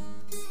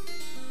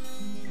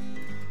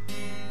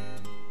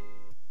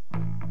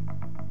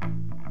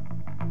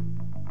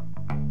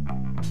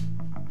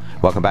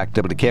 Welcome back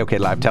to the KOK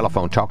Live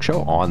Telephone Talk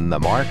Show on the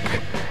Mark.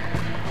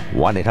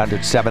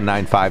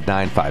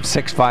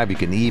 1-800-795-9565. You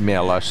can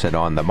email us at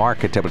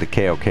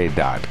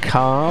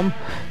onthemark@wkok.com.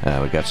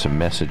 We got some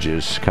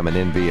messages coming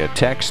in via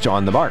text.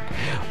 On the Mark,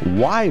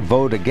 why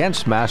vote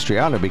against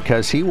Mastriano?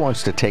 Because he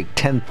wants to take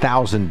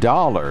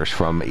 $10,000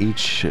 from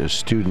each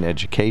student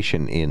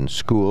education in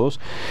schools.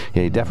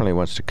 He definitely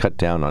wants to cut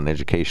down on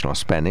educational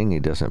spending. He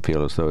doesn't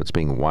feel as though it's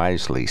being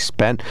wisely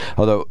spent.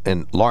 Although,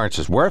 in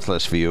Lawrence's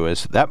worthless view,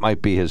 is that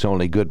might be his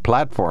only good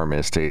platform,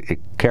 is to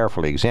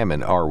carefully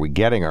examine, are we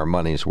getting our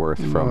money's worth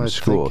from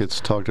schools? I think it's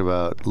talked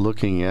about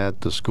looking at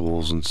the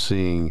schools and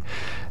seeing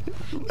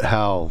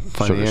how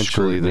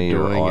financially they're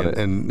doing,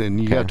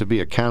 and you have to be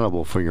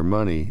accountable for your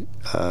money.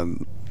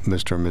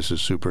 Mr. and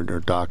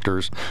Mrs.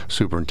 Doctors,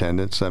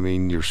 superintendents, I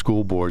mean, your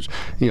school boards.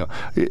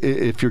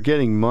 If you're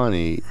getting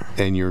money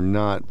and you're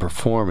not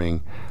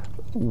performing,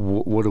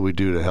 what do we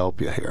do to help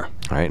you here?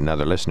 All right,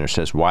 another listener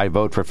says, why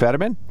vote for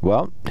Fetterman?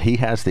 Well, he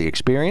has the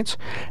experience,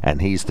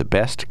 and he's the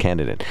best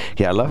candidate.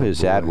 Yeah, I love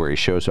his ad where he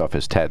shows off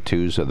his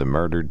tattoos of the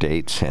murder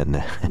dates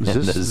and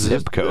the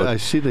zip code. I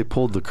see they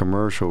pulled the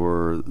commercial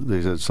where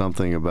they said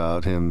something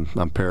about him,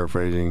 I'm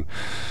paraphrasing,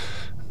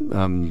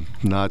 I'm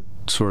not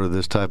sort of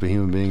this type of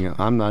human being.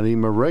 I'm not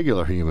even a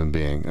regular human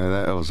being. And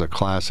that was a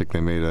classic. They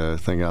made a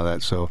thing out of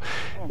that. So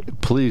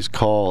please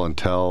call and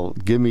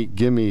give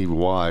me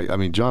why. I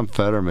mean, John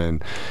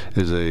Fetterman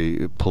is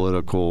a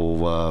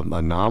political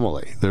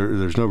anomaly.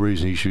 There's no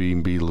reason he should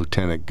even be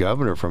lieutenant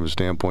governor from a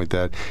standpoint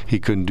that he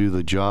couldn't do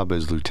the job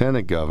as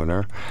lieutenant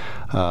governor.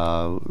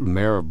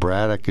 Mayor of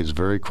Braddock is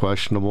very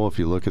questionable if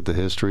you look at the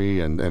history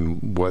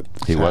and what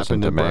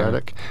happened to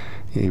Braddock.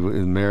 He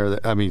was mayor.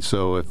 I mean,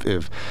 so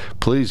if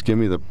please give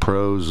me the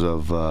pros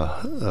of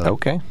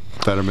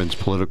Fetterman's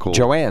political.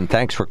 Joanne,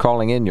 thanks for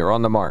calling in. You're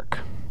on the Mark.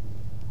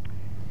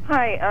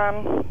 Hi.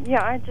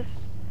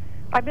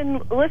 I've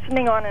been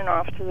listening on and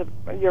off to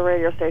your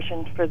radio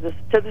station to this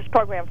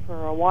program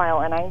for a while,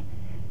 and I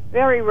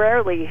very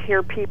rarely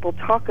hear people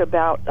talk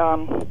about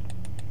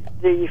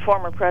the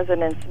former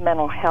president's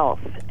mental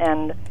health.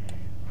 And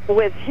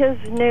with his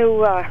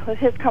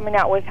his coming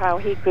out with how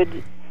he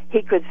could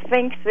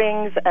think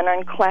things and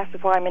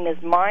unclassify them in his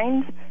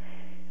mind.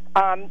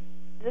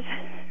 This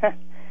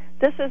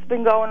has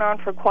been going on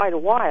for quite a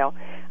while.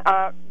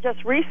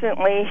 Just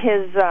recently,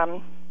 his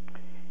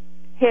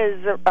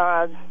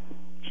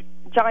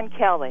John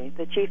Kelly,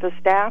 the chief of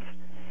staff,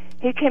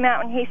 he came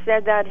out and he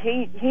said that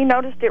he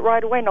noticed it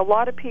right away, and a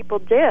lot of people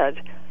did.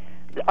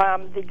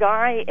 The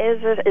guy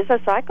is a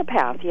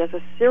psychopath. He has a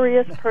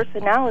serious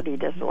personality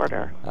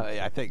disorder.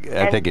 I think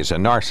he's a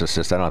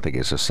narcissist. I don't think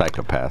he's a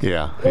psychopath.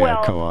 Yeah,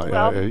 come on.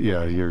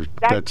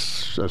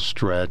 That's a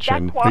stretch.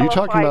 And are you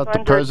talking about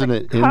the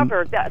president?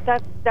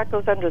 That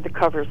goes under the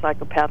cover,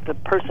 psychopath, the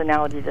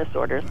personality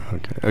disorders.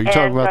 Okay. Are you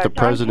talking about the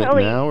president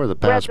Kelly now or the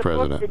past The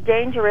president?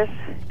 Dangerous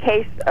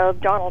Case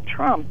of Donald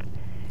Trump,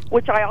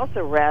 which I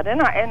also read,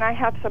 and I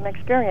have some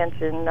experience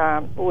in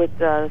with.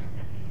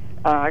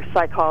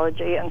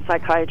 Psychology and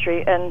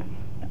psychiatry, and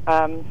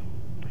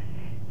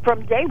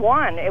from day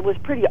one it was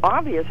pretty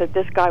obvious that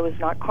this guy was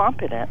not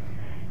competent.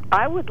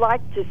 I would like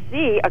to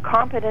see a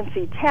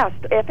competency test.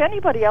 If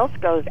anybody else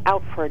goes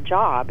out for a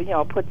job,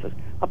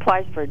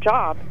 applies for a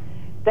job,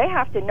 they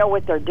have to know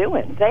what they're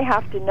doing. They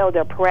have to know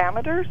their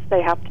parameters.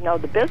 They have to know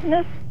the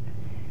business.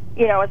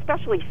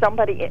 Especially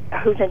somebody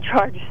who's in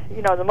charge,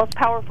 the most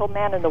powerful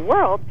man in the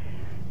world,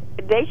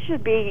 they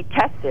should be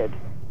tested.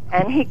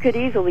 And he could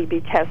easily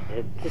be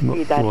tested to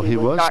see that he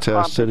was not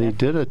tested. competent. He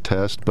did a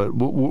test, but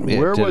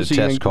where was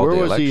he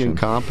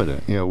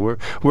incompetent?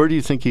 Where do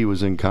you think he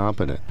was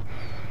incompetent?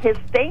 His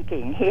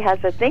thinking. He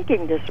has a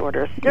thinking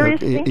disorder, serious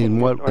thinking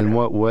disorder. In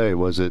what way?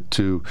 Was it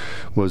the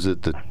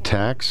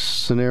tax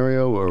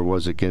scenario, or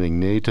was it getting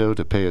NATO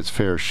to pay its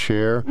fair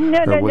share?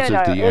 Or was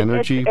it the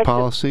energy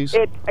policies?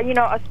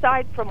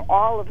 Aside from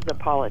all of the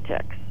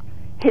politics,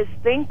 his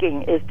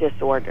thinking is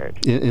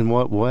disordered. In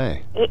what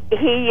way?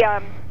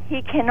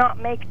 He cannot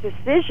make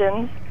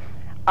decisions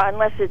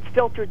unless it's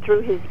filtered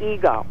through his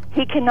ego.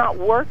 He cannot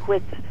work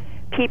with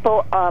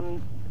people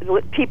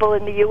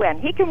in the UN.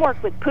 He can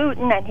work with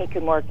Putin, and he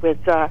can work with,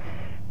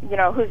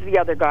 who's the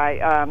other guy?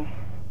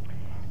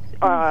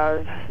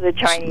 The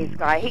Chinese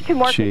guy. He can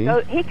work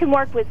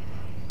with.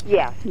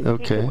 Yes.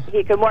 Okay.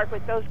 He can work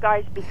with those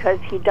guys because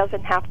he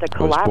doesn't have to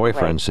collaborate. His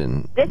boyfriend's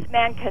in this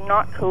man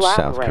cannot collaborate.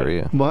 South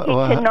Korea. He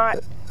cannot.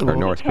 Or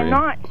North Korea.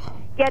 Cannot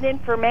get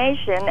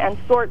information and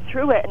sort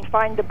through it and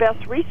find the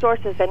best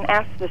resources and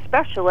ask the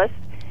specialists.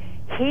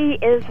 He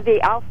is the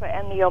alpha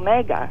and the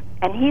omega,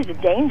 and he's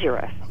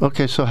dangerous.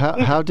 Okay, so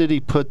how did he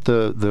put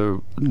the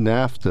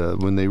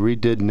NAFTA, when they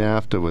redid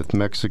NAFTA with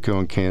Mexico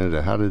and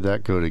Canada, how did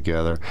that go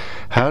together?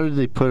 How did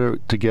they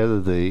put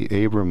together the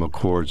Abraham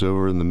Accords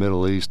over in the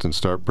Middle East and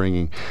start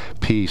bringing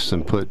peace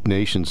and put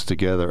nations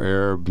together,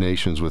 Arab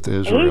nations with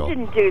Israel? He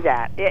didn't do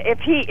that.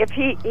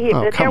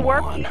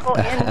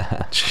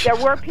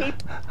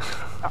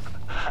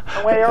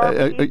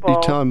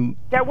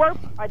 There were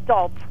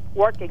adults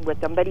working with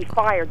them, but he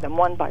fired them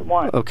one by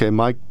one. Okay,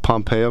 Mike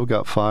Pompeo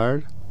got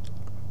fired?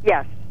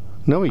 Yes.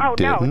 No, he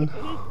didn't.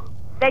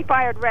 they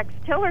fired Rex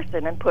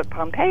Tillerson and put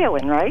Pompeo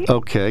in, right?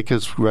 Okay,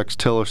 because Rex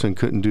Tillerson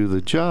couldn't do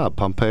the job.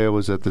 Pompeo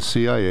was at the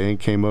CIA and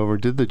came over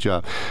and did the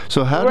job.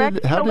 So Rex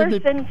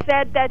Tillerson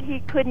said that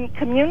he couldn't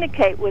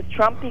communicate with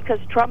Trump because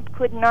Trump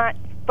could not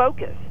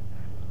focus.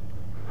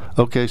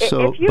 Okay,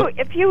 so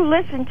if you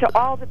listen to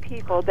all the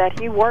people that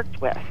he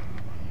worked with,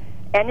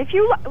 and if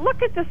you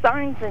look at the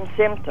signs and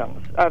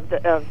symptoms of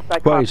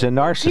psychopathy, well, he's a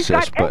narcissist, he's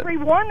got but every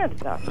one of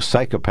them.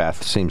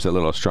 Psychopath seems a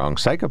little strong.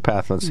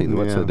 Psychopath, let's see,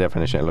 what's the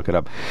definition? I look it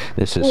up.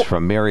 This is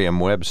from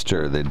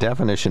Merriam-Webster. The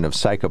definition of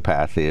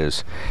psychopath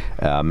is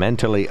a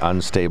mentally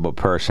unstable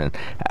person.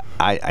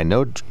 I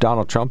know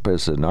Donald Trump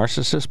is a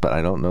narcissist, but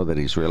I don't know that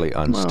he's really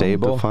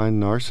unstable. Well, define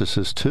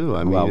narcissist too.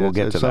 I mean, well, we'll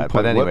get to that.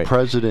 But anyway, what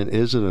president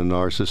isn't a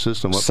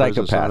narcissist and what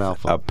psychopath, an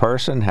alpha? A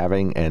person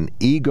having an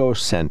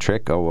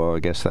egocentric, I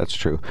guess that's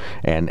true,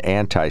 and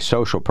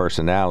antisocial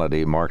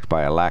personality marked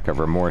by a lack of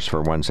remorse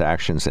for one's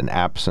actions and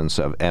absence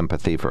of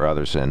empathy for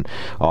others and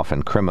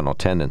often criminal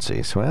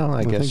tendencies. Well,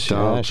 I guess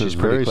she's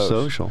very close.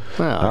 social.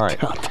 Yeah, all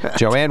right.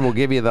 Joanne, we'll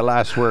give you the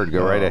last word.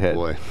 Go right ahead.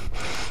 Boy.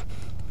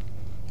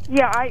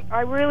 Yeah,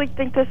 I really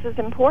think this is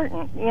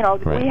important. You know,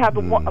 we have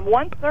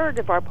one-third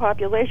of our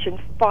population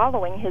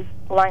following his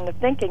line of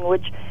thinking,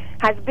 which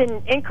has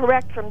been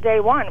incorrect from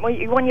day one.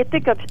 When you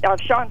think of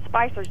Sean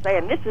Spicer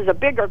saying, this is a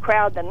bigger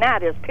crowd than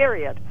that is,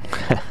 period.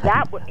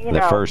 That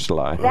the first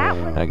lie.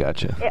 I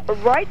got you.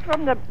 Right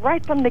from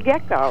the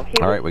get-go.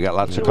 All right, we got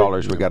lots of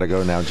callers. We got to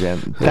go now, Jen.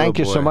 Thank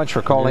you so much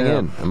for calling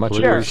in. Much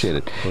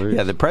appreciated. Please.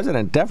 Yeah, the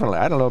president definitely,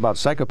 I don't know about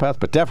psychopath,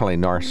 but definitely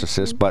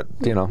narcissist, but,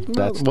 you know,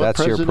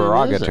 that's your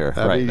prerogative.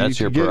 Right, that's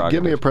your prerogative.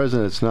 Give me a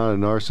president that's not a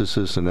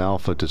narcissist and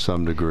alpha to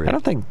some degree. I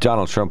don't think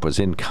Donald Trump was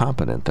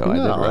incompetent, though.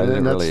 I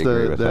didn't really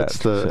agree with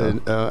that.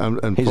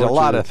 He's a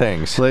lot of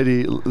things.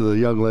 The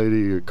young lady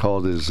you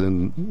called is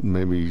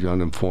maybe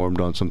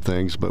uninformed on some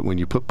things, but when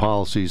you put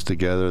policies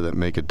together that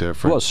make a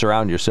difference. Well,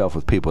 surround yourself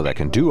with people that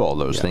can do all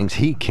those things.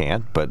 He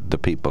can't, but the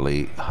people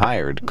he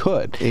hired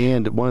could.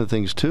 And one of the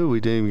things, too,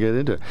 we didn't even get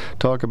into,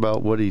 talk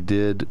about what he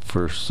did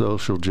for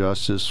social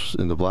justice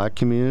in the black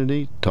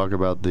community, talk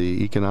about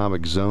the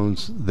economic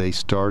zones they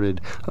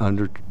started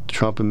under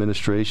Trump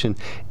administration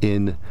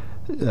in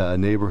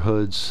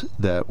neighborhoods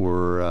that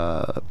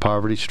were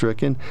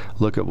poverty-stricken.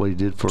 Look at what he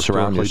did for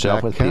surround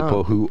yourself with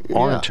people who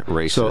aren't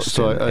racist.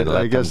 So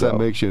I guess that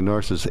makes you a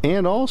narcissist.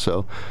 And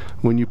also,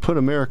 when you put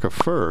America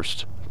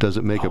first, does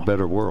it make a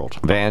better world?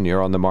 Van,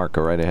 you're on the mark.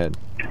 Go right ahead.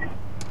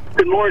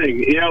 Good morning.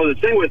 You know, the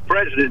thing with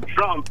President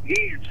Trump,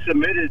 he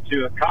submitted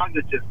to a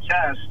cognitive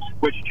test,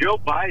 which Joe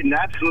Biden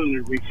absolutely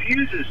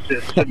refuses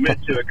to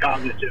submit to a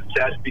cognitive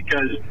test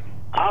because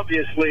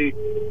obviously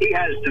he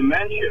has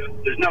dementia.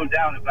 There's no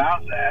doubt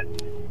about that.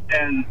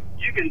 And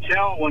you can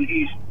tell when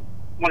he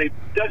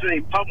does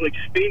any public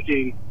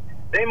speaking,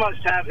 they must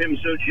have him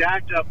so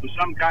jacked up with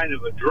some kind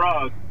of a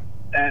drug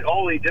that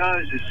all he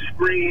does is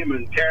scream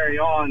and carry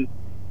on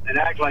and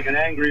act like an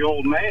angry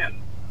old man.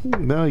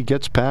 No, he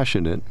gets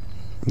passionate.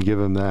 Give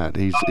him that.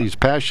 He's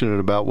passionate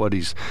about what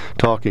he's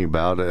talking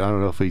about. I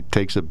don't know if he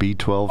takes a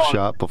B12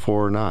 shot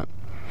before or not.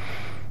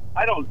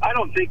 I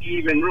don't think he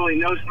even really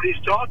knows what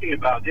he's talking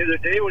about. The other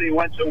day when he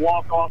went to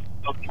walk off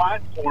a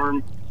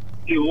platform,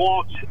 he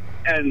walked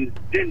and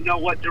didn't know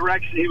what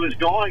direction he was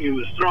going. He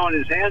was throwing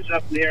his hands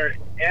up in the air,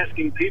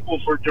 asking people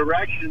for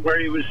direction where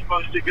he was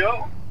supposed to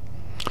go.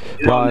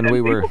 Well, and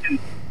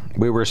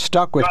we were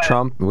stuck with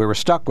Trump. We were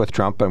stuck with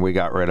Trump, and we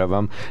got rid of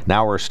him.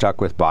 Now we're stuck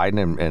with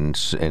Biden,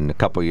 and in a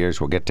couple of years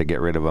we'll get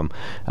rid of him.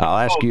 I'll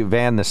ask you,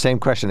 Van, the same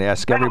question I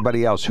ask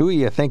everybody else. Who are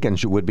you thinking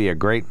would be a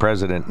great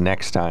president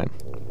next time?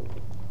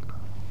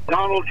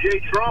 Donald J.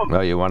 Trump.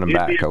 Oh, you want him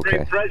back? He'd be a Okay.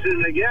 great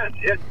president again.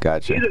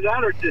 Gotcha. Either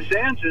that or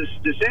DeSantis.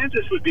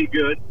 DeSantis would be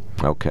good.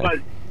 Okay. But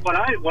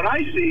what I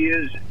see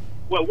is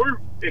what we're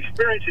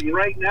experiencing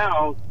right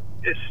now.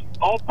 It's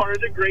all part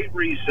of the Great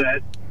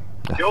Reset.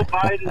 Joe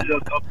Biden's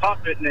a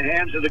puppet in the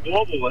hands of the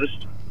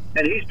globalists,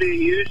 and he's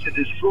being used to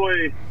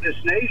destroy this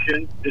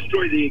nation,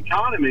 destroy the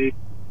economy,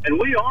 and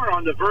we are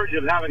on the verge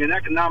of having an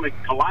economic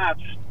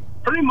collapse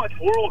pretty much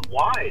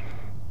worldwide.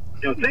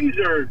 You know, things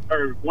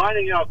are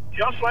lining up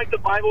just like the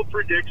Bible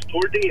predicts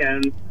toward the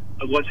end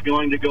of what's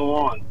going to go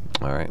on.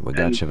 All right, we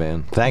got you,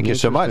 Van. Thank you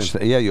so much.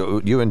 Yeah,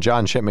 you and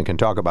John Shipman can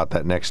talk about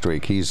that next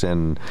week. He's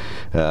in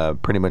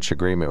pretty much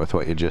agreement with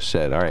what you just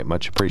said. All right,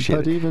 much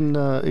appreciated. But even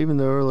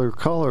the earlier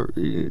caller,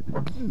 we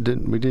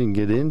didn't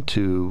get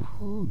into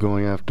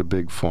going after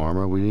Big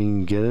Pharma. We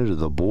didn't get into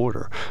the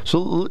border.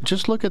 So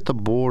just look at the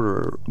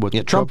border. What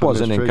the Trump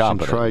wasn't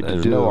incompetent. Tried to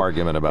There's do, no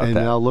argument about and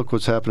that. And now look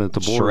what's happened at the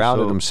border.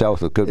 Surrounded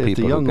himself with good people. If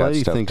the young who got lady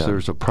stuff thinks done.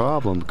 there's a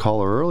problem,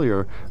 caller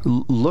earlier,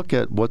 look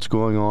at what's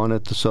going on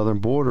at the southern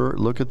border.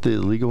 Look at the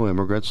illegal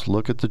immigrants.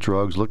 Look at the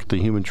drugs. Look at the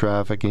human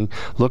trafficking.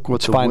 Look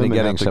what the finally women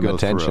getting have to some go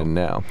attention through.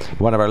 now.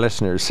 One of our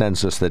listeners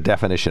sends us the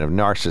definition of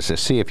narcissist.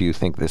 See if you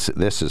think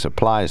this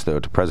applies, though,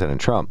 to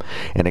President Trump.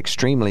 An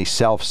extremely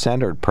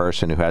self-centered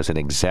person who has an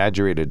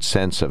exaggerated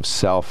sense of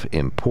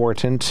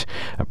self-importance.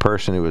 A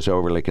person who is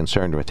overly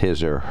concerned with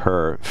his or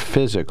her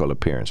physical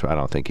appearance. Well, I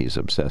don't think he's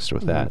obsessed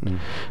with that.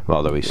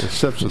 Although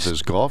except with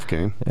his golf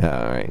game. All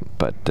right.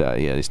 But,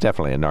 yeah, he's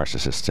definitely a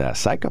narcissist.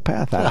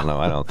 Psychopath? I don't know.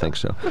 I don't think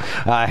so.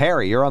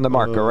 Harry, you're on the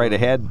mark. Go right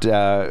ahead.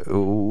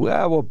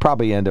 We'll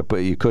probably end up,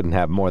 you couldn't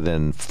have more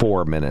than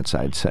 4 minutes,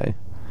 I'd say.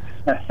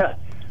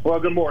 Well,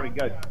 good morning,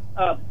 guys.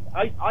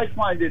 I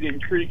find it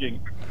intriguing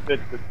that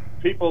the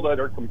people that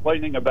are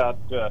complaining about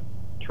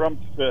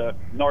Trump's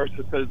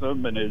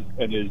narcissism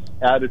and his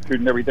attitude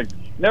and everything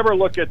never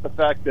look at the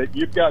fact that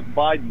you've got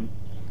Biden,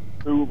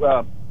 who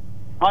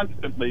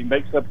constantly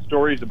makes up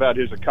stories about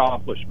his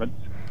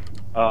accomplishments,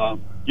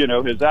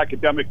 his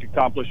academic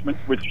accomplishments,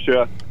 which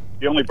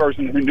the only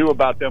person who knew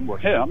about them were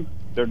him.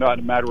 They're not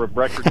a matter of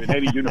record in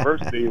any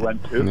university he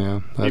went to. Yeah,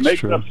 that's he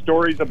makes true. up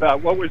stories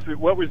about what was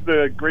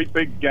the great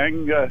big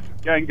gang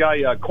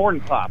guy,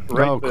 Corn Pop,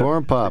 right? Oh,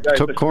 Corn Pop. The guy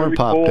Took at the Corn swimming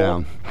Pop pool.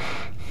 down.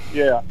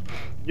 Yeah,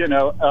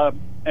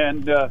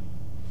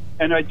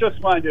 and I just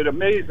find it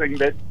amazing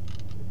that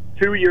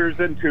 2 years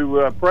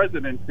into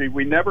presidency,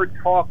 we never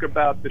talk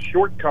about the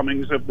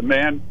shortcomings of the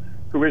man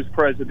who is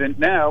president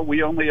now.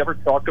 We only ever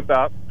talk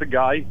about the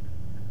guy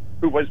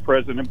who was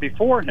president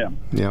before him.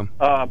 Yeah.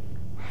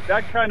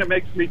 That kind of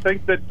makes me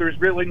think that there's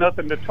really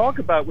nothing to talk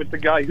about with the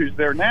guy who's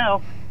there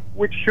now,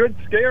 which should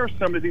scare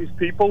some of these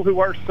people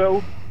who are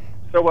so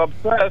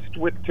obsessed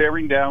with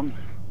tearing down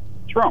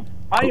Trump.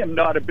 I am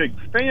not a big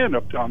fan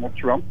of Donald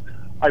Trump.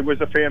 I was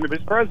a fan of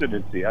his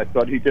presidency. I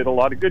thought he did a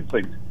lot of good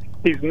things.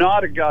 He's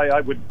not a guy I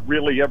would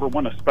really ever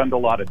want to spend a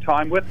lot of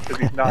time with because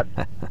he's not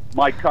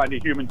my kind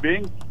of human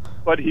being,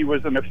 but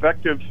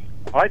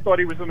I thought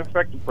he was an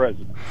effective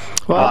president.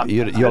 Well,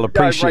 you'll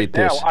appreciate right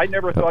this. Now, I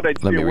never thought I'd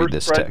see a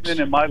worse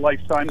president in my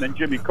lifetime than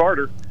Jimmy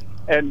Carter,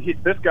 and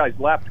this guy's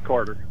lapped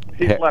Carter.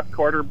 He's lapped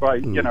Carter by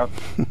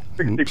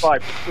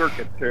 65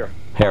 circuits here.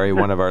 Harry,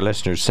 one of our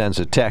listeners, sends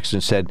a text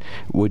and said,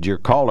 would your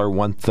caller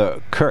want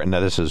the current, now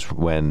this is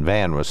when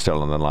Van was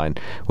still on the line,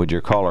 would your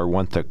caller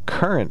want the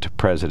current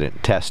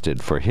president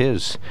tested for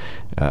his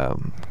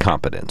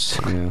competence?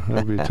 Yeah,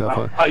 that'd be a tough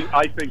one.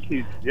 I think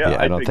he's,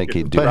 I don't think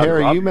he'd do But it.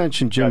 Harry, you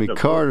mentioned Jimmy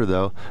Carter,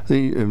 though,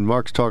 and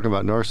Mark's talking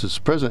about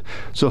narcissist president.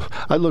 So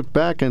I look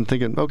back and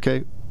thinking,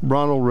 okay,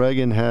 Ronald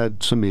Reagan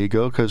had some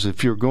ego, because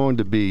if you're going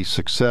to be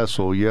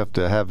successful, you have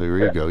to have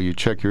your ego. You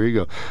check your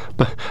ego.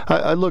 But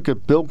I look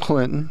at Bill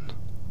Clinton.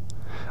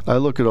 I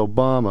look at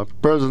Obama,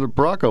 President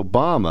Barack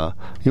Obama.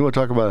 You want to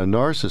talk about a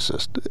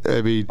narcissist?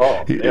 I mean,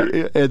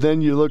 and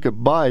then you look at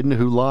Biden,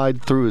 who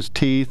lied through his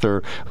teeth,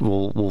 or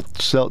will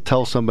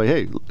tell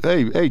somebody,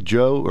 "Hey,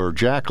 Joe or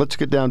Jack, let's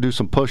get down and do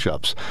some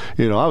push-ups."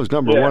 I was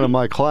number one in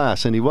my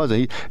class, and he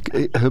wasn't.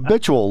 He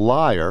habitual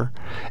liar.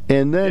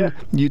 And then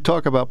you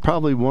talk about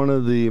probably one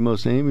of the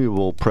most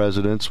amiable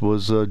presidents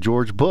was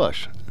George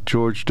Bush.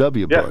 George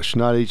W. Bush,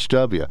 not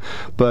H.W.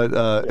 But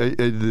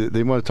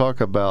they want to talk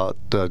about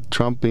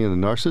Trump being a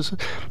narcissist.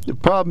 The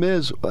problem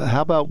is,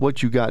 how about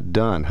what you got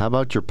done? How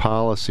about your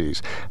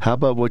policies? How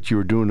about what you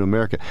were doing in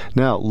America?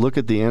 Now, look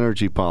at the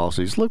energy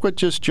policies. Look what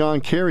just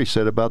John Kerry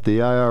said about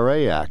the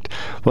IRA Act.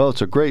 Well,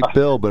 it's a great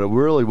bill, but it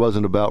really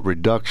wasn't about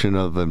reduction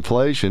of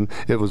inflation.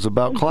 It was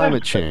about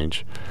climate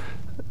change.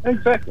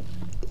 Exactly.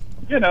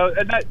 And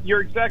that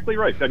you're exactly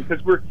right, then,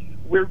 because we're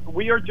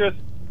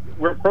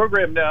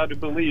programmed now to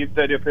believe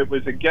that if it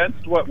was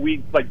against what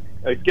we like,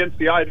 against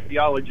the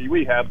ideology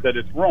we have, that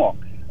it's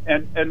wrong.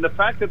 And the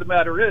fact of the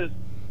matter is,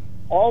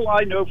 all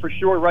I know for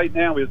sure right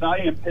now is I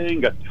am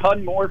paying a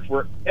ton more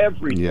for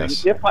everything,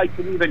 if I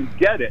can even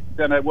get it,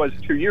 than I was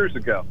 2 years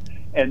ago.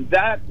 And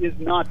that is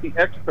not the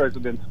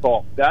ex-president's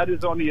fault. That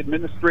is on the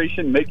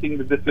administration making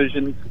the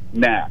decisions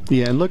now.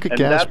 Yeah, and look at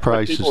gas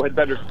prices. People had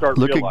better start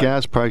look realizing. at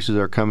gas prices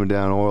are coming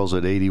down. Oil's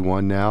at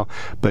 81 now,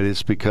 but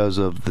it's because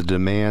of the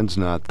demand's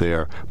not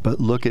there.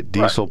 But look at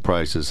diesel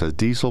prices. As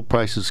diesel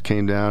prices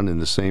came down in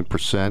the same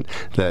percent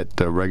that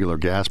regular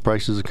gas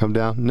prices have come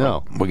down?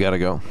 No. We got to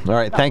go. All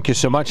right. Thank you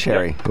so much,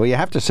 Harry. Well, you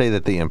have to say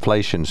that the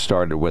inflation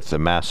started with the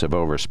massive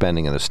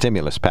overspending in the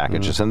stimulus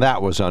packages, and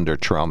that was under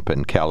Trump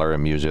and Keller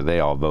and Muser. They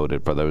all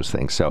voted for those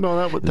things. So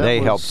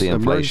they helped the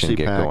inflation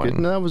get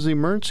going. No, that was the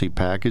emergency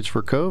package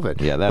for COVID.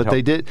 Yeah, that helped.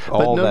 They did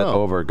all that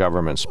over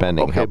government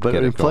spending helped get it going.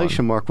 But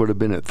inflation, Mark, would have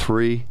been at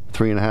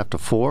 3.5 to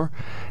 4.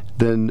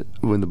 Then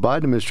when the Biden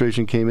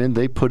administration came in,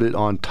 they put it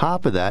on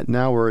top of that.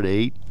 Now we're at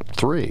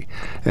 8.3,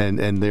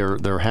 and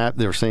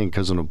they're saying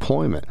because of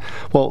employment.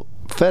 Well,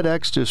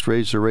 FedEx just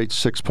raised their rates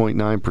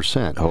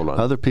 6.9%. Hold on.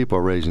 Other people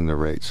are raising their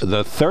rates.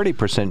 The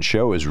 30%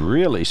 show is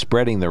really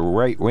spreading the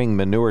right-wing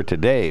manure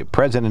today.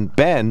 President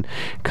Ben,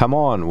 come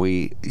on.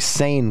 We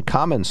sane,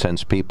 common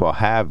sense people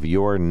have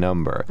your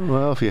number.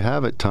 Well, if you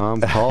have it, Tom,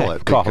 call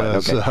it. Call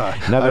because, it, okay.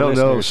 I don't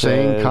know,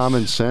 sane,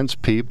 common sense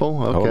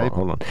people? Okay,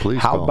 hold on.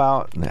 please How call.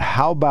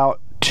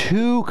 about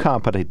 2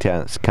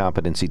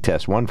 competency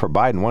tests, one for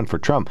Biden, one for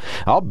Trump.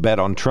 I'll bet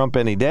on Trump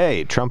any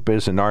day. Trump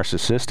is a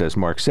narcissist, as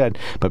Mark said,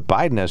 but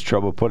Biden has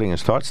trouble putting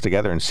his thoughts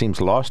together and seems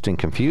lost and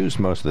confused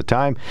most of the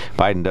time.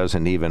 Biden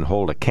doesn't even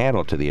hold a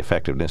candle to the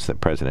effectiveness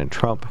that President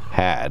Trump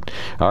had.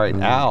 All right,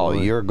 Al,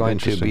 you're going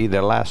to be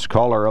the last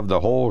caller of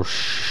the whole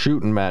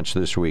shooting match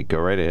this week. Go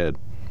right ahead.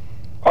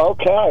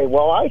 Okay,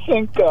 well, I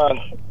think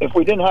if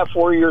we didn't have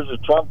 4 years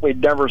of Trump, we'd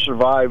never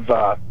survive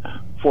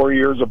 4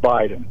 years of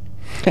Biden.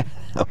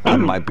 That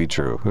might be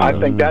true. I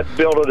think that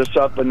built us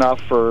up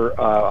enough for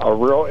a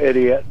real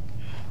idiot,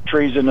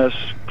 treasonous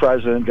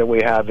president that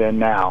we have in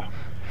now.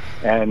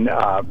 And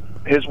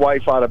his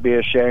wife ought to be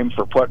ashamed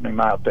for putting him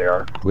out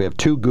there. We have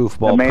 2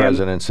 goofball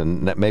presidents,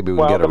 and maybe we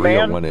can get a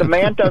real one in. The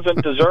man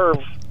doesn't deserve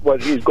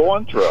what he's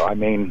going through. I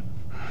mean,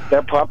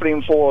 they're pumping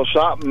him full of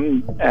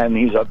something, and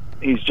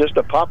he's just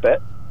a puppet.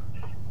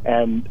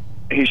 And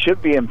he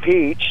should be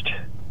impeached.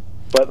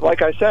 But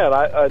like I said,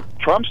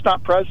 Trump's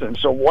not president,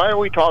 so why are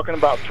we talking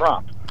about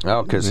Trump?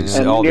 Oh, because he's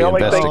and all the the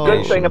only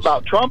investigations. good thing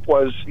about Trump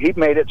was he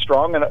made it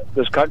strong, and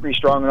this country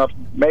strong enough,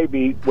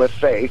 maybe with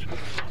faith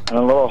and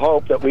a little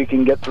hope that we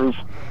can get through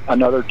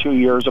another 2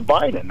 years of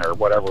Biden or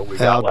whatever we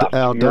got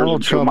left.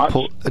 Donald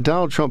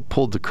Trump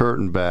pulled the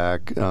curtain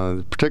back,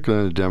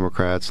 particularly on the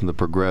Democrats and the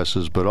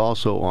progressives, but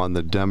also on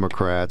the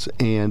Democrats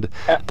and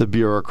the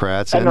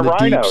bureaucrats and the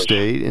deep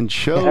state, and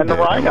showed and the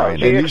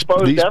rhinos.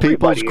 And these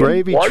people's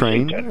gravy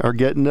train are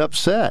getting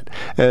upset,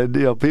 and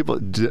people,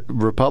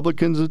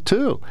 Republicans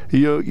too.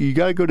 You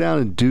got to go down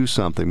and do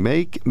something.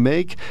 Make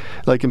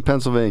like in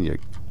Pennsylvania.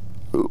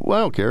 Well,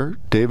 I don't care.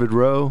 David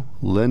Rowe,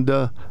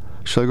 Linda,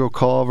 Sugar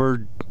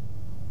Culver.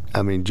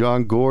 I mean,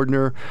 John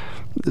Gordner,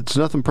 it's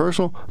nothing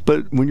personal,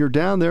 but when you're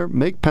down there,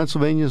 make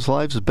Pennsylvania's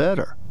lives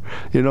better.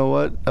 You know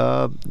what?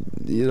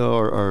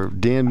 Or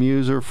Dan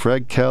Muser,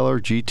 Fred Keller,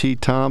 G.T.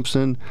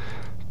 Thompson,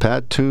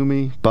 Pat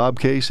Toomey,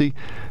 Bob Casey,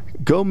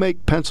 go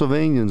make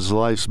Pennsylvanians'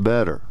 lives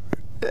better.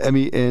 I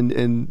mean,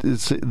 and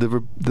it's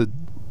the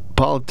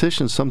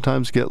politicians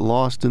sometimes get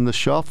lost in the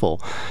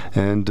shuffle,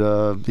 and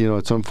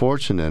it's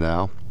unfortunate,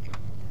 Al.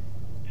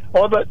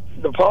 Well, but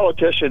the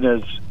politician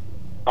is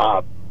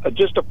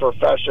just a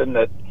profession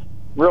that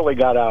really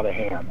got out of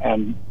hand,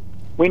 and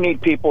we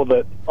need people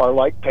that are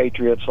like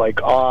patriots,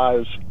 like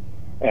Oz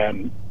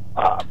and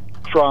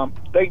Trump.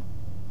 They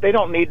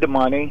don't need the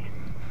money;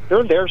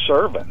 they're there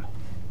serving.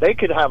 They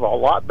could have a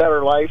lot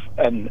better life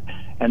and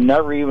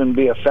never even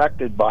be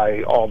affected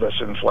by all this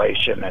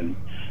inflation and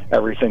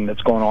everything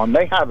that's going on.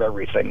 They have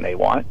everything they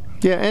want.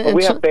 Yeah, and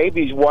we have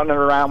babies running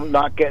around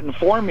not getting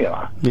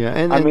formula. Yeah,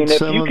 and I mean, if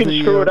you can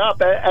screw it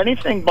up,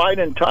 anything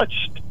Biden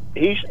touched,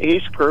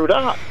 he's screwed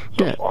up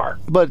so far.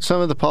 But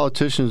some of the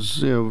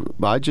politicians,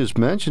 I just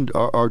mentioned,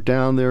 are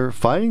down there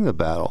fighting the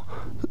battle.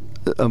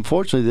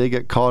 Unfortunately, they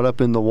get caught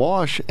up in the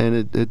wash,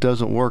 and it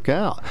doesn't work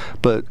out.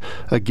 But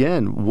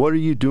again, what are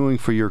you doing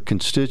for your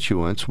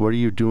constituents? What are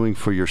you doing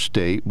for your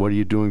state? What are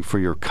you doing for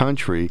your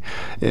country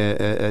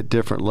at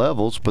different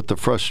levels? But the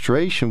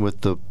frustration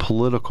with the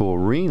political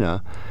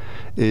arena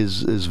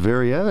is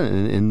very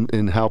evident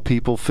in how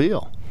people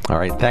feel. All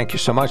right. Thank you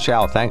so much,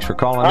 Al. Thanks for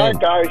calling in. All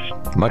right,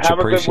 guys. Much have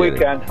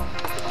appreciated. Have a good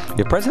weekend.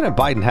 Yeah, President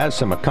Biden has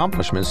some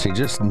accomplishments. He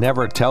just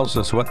never tells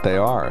us what they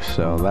are.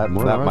 So that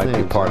might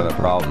be part of the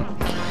problem.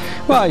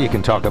 Well, you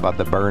can talk about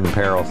the burn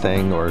peril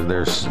thing, or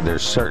there's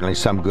certainly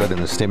some good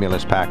in the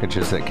stimulus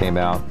packages that came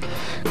out.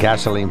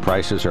 Gasoline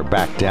prices are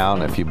back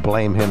down. If you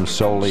blame him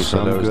solely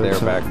for those, they're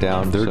back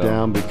down. They're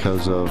down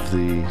because of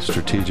the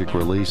strategic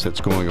release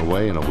that's going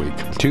away in a week.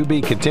 To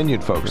be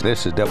continued, folks.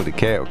 This is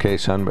WKOK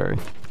Sunbury.